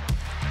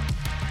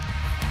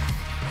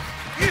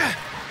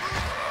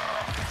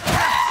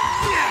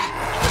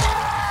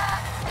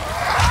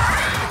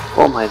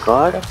 Oh my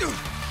god.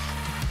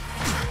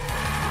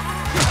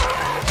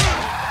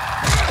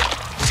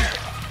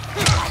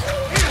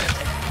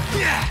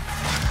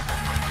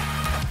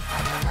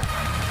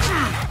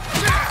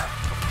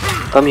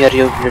 Come here,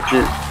 you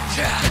little.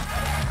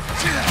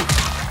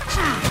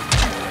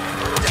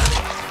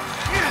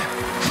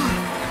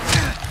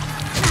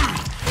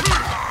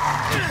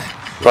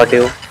 Got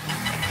you.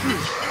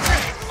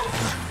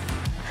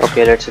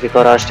 Okay, let's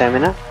recover our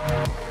stamina.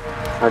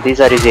 Now these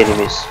are his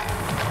enemies.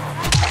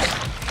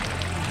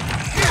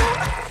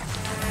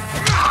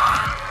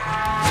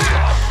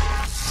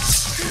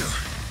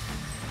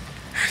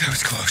 That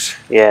was close.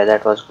 Yeah,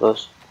 that was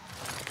close.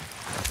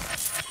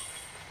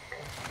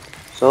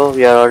 So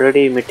we are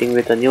already meeting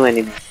with a new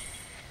enemy.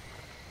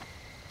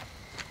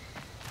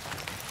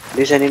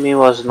 This enemy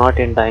was not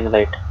in Dying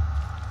Light.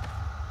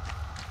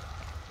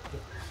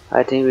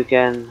 I think we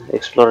can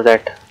explore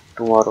that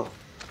tomorrow.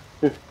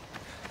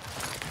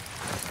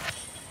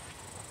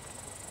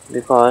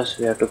 Because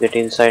we have to get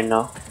inside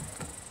now.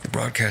 The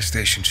broadcast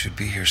station should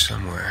be here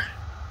somewhere.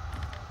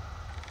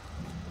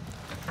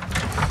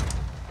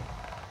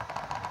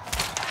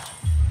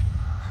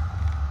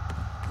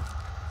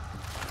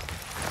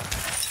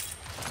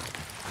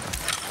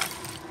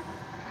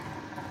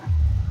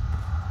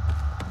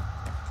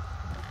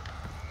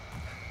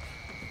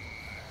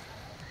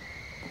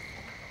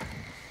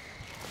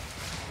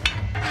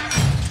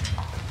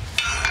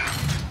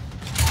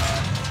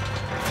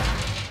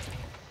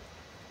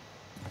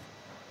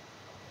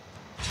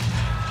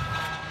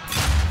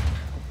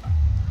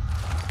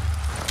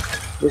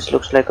 This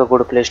looks like a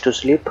good place to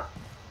sleep.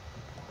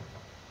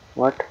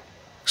 What?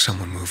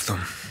 Someone moved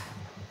them.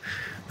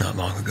 Not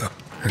long ago.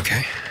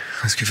 Okay,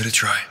 let's give it a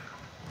try.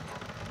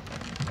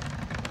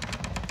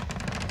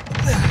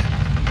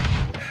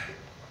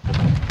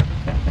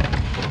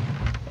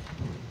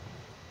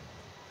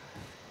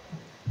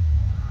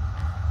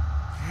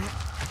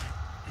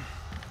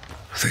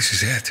 This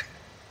is it.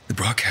 The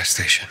broadcast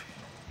station.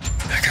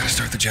 I gotta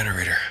start the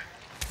generator.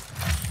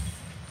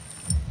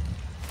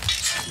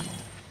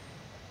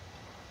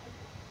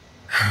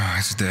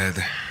 It's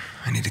dead.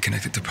 I need to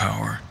connect it to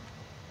power.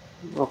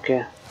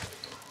 Okay,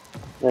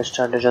 let's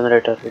start the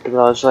generator. It will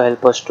also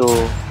help us to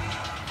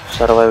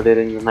survive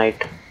during the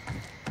night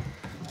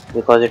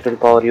because it will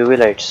power UV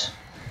lights.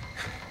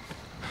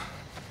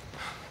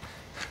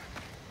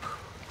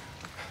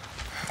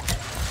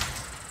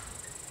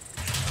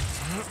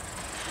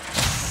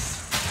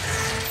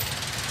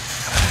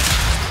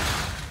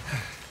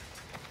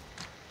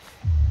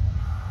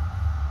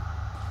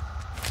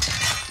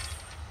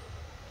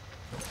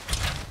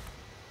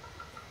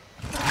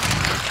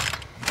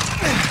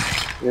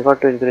 We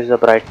got to increase the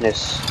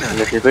brightness a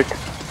little bit.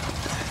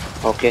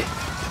 Okay.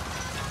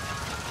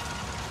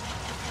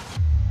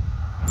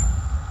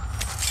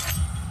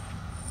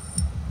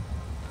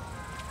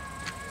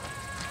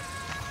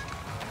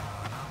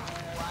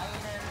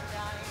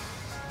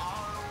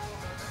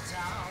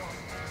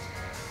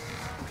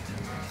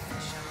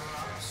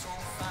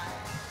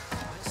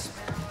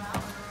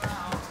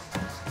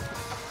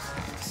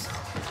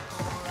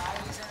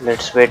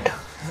 Let's wait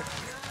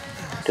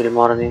till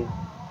morning.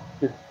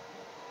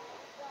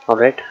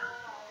 Alright.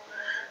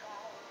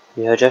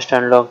 We have just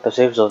unlocked the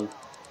safe zone.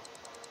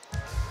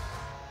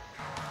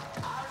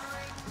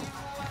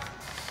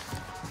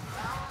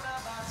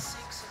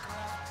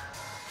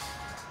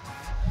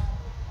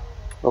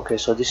 Okay,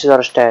 so this is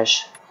our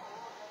stash.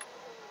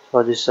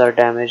 So this is our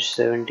damage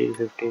 17,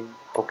 15.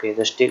 Okay,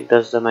 the stick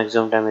does the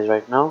maximum damage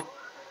right now.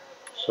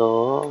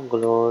 So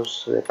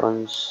gloves,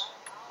 weapons,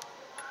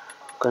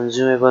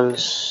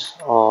 consumables,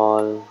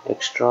 all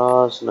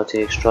extras,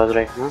 nothing extras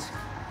right now.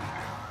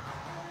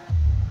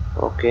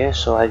 Okay,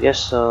 so I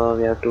guess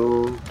we have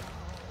to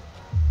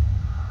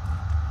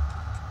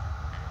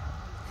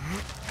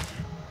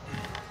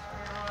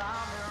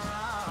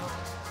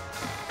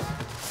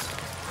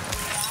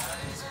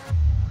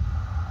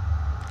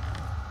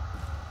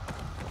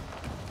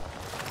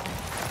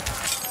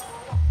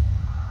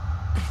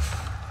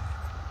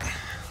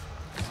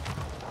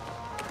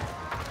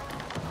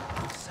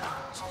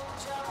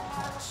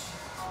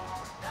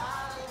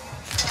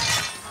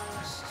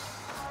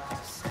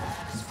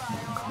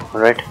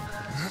alright.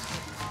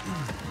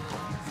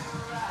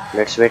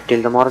 Let's wait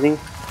till the morning.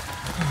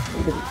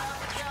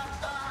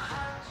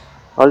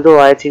 Although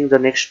I think in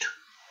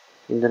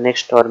the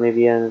next or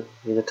maybe in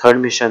the third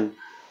mission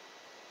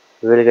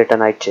we will get a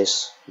night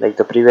chase like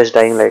the previous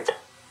Dying Light.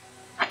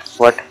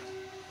 What?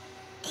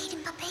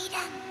 Aiden,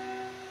 Aiden.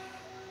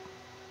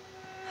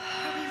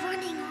 Are we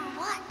running or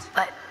what?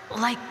 But,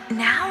 like,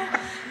 now?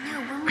 No,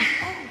 when we're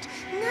old.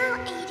 No,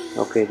 Aiden.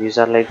 Okay, these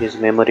are like his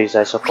memories, I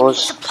We need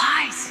suppose.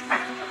 supplies.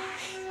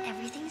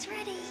 Everything's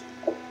ready.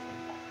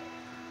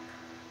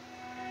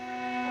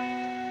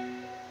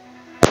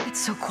 It's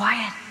so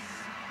quiet.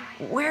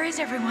 Where is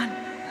everyone?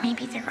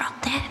 Maybe they're all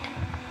dead.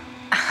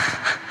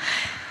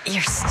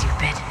 You're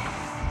stupid.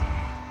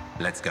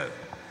 Let's go.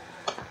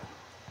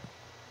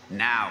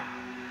 Now.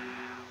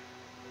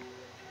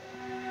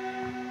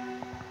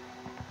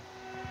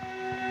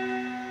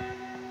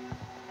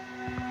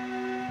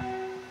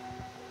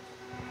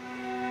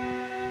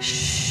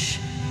 Shh.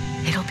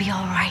 It'll be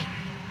all right.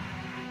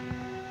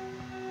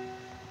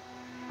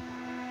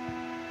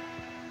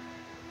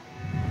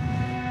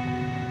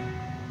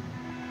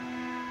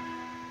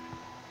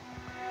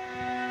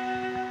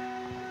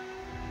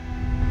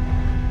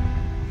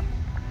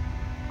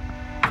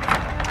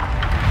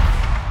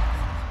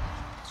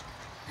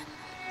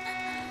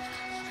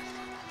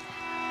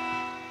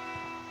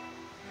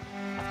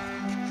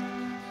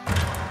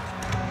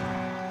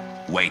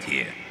 Wait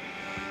here.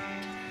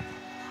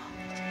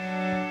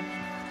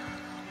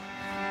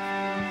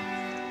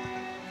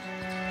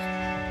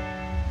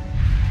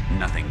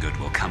 Nothing good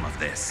will come of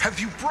this. Have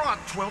you brought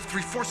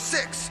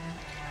 12346?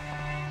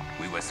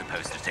 We were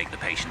supposed to take the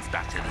patients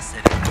back to the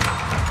city.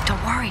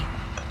 Don't worry.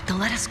 They'll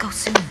let us go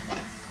soon.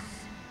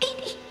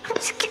 Aiden, I'm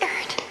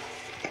scared.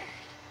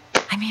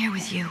 I'm here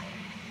with you.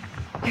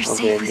 You're Okay,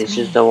 safe with this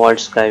me. is the vault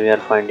sky we are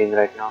finding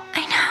right now.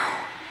 I know.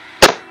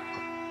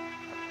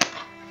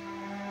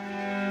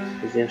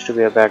 He seems to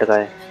be a bad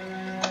guy.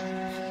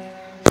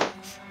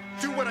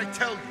 Do what I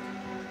tell you.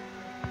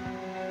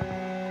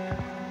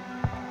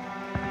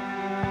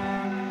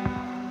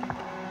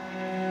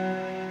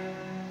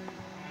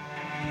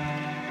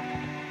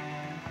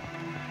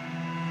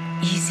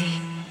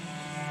 Easy.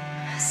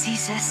 See,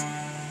 sis?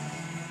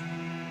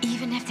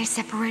 Even if they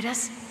separate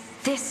us,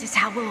 this is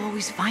how we'll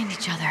always find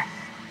each other.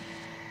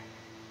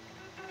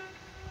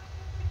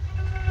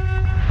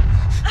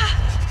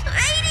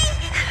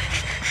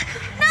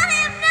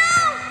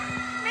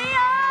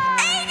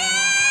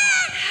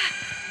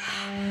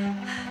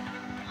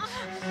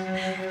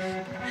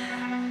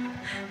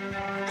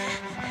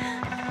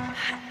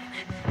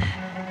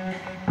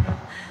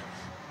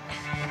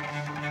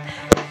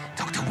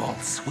 Dr.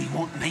 Waltz, we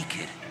won't make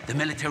it. The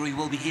military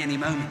will be here any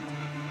moment.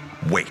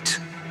 Wait.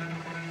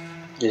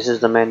 This is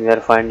the man we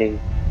are finding.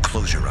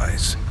 Close your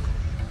eyes.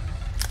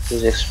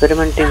 He's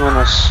experimenting on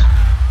us.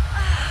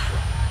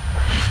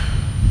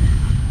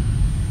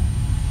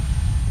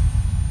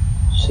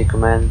 Sick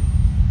man.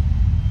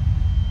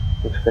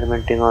 Looks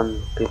experimenting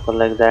on people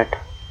like that.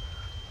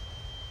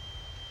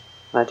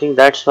 I think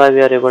that's why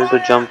we are able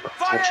to jump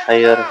much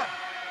higher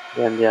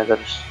than the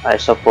others, I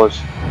suppose.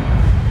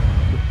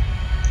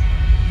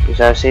 Because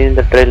I've seen in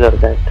the trailer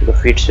that the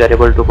feats we are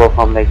able to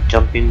perform, like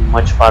jumping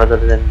much farther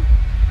than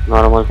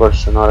normal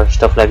person or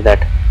stuff like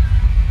that.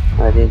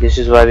 I think this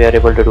is why we are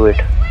able to do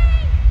it.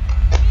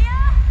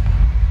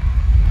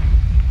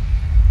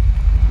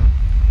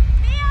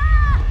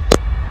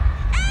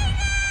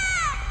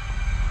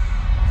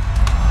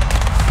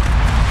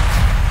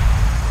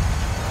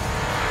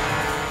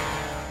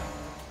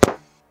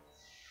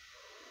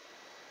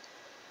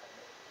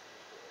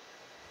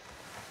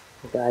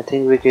 Okay, I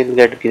think we can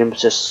get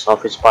glimpses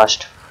of his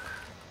past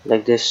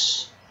like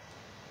this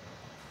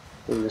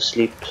in the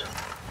sleep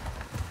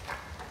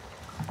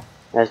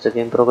as the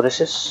game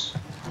progresses.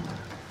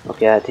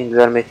 Okay, I think we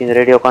are making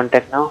radio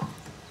contact now.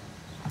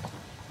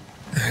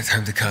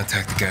 Time to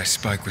contact the guy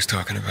Spike was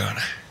talking about.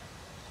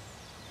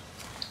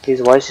 His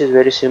voice is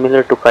very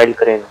similar to Kyle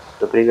Crane,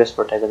 the previous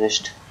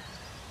protagonist.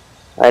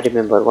 I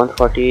remember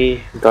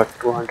 140.200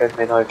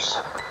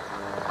 MHz.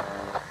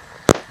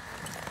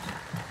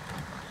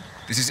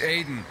 This is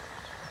Aiden.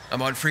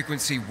 I'm on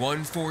frequency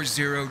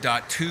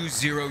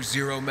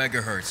 140.200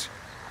 megahertz.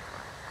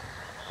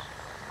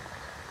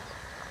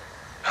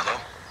 Hello?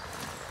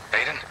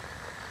 Aiden?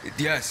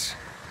 Yes,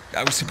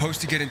 I was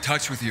supposed to get in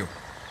touch with you.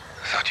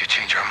 Thought you'd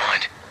change your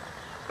mind.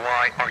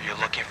 Why are you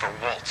looking for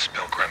Waltz,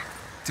 Pilgrim?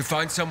 To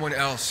find someone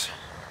else.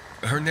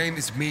 Her name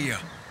is Mia.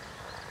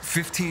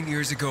 15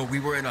 years ago, we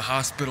were in a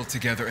hospital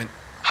together and...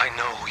 I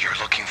know who you're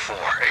looking for,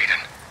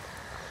 Aiden.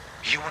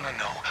 You want to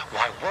know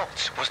why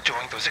Waltz was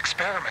doing those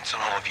experiments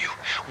on all of you.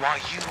 Why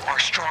you are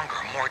stronger,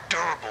 more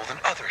durable than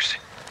others.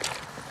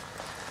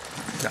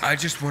 I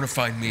just want to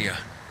find Mia.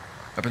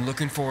 I've been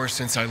looking for her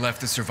since I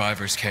left the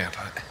survivors camp.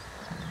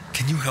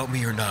 Can you help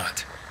me or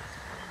not?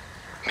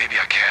 Maybe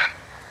I can.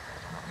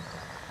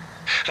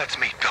 Let's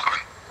meet, Pilgrim.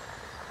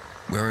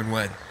 Where and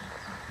when?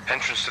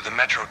 Entrance to the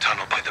metro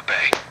tunnel by the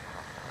bay.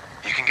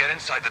 You can get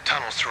inside the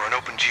tunnels through an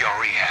open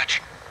GRE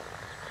hatch.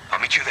 I'll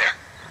meet you there.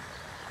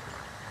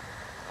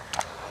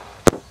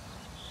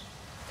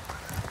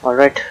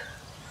 Alright,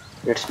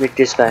 let's meet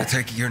this I guy.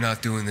 take it you're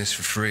not doing this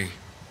for free.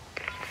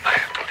 I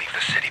have to leave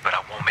the city, but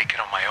I won't make it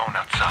on my own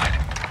outside.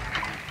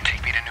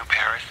 Take me to New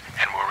Paris,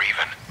 and we're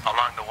even.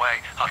 Along the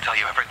way, I'll tell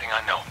you everything I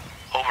know.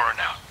 Over and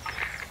out.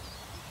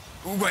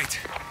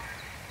 Wait.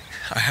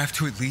 I have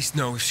to at least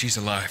know if she's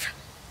alive.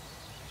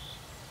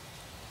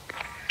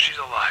 She's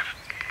alive.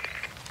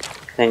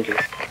 Thank you.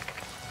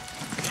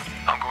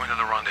 I'm going to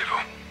the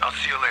rendezvous. I'll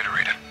see you later,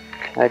 Aiden.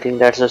 I think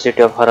that's the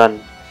city of Haran.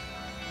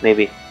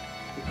 Maybe.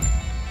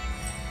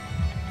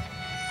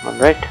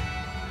 Alright.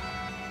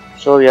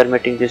 So we are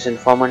meeting this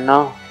informant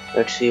now.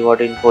 Let's see what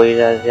info he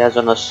has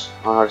on us,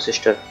 on our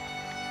sister.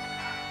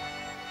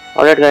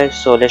 Alright guys,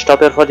 so let's stop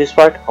here for this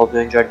part. Hope you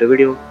enjoyed the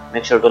video.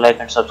 Make sure to like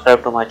and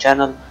subscribe to my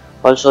channel.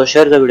 Also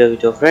share the video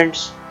with your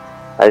friends.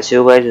 I'll see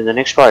you guys in the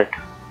next part.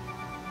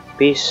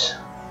 Peace.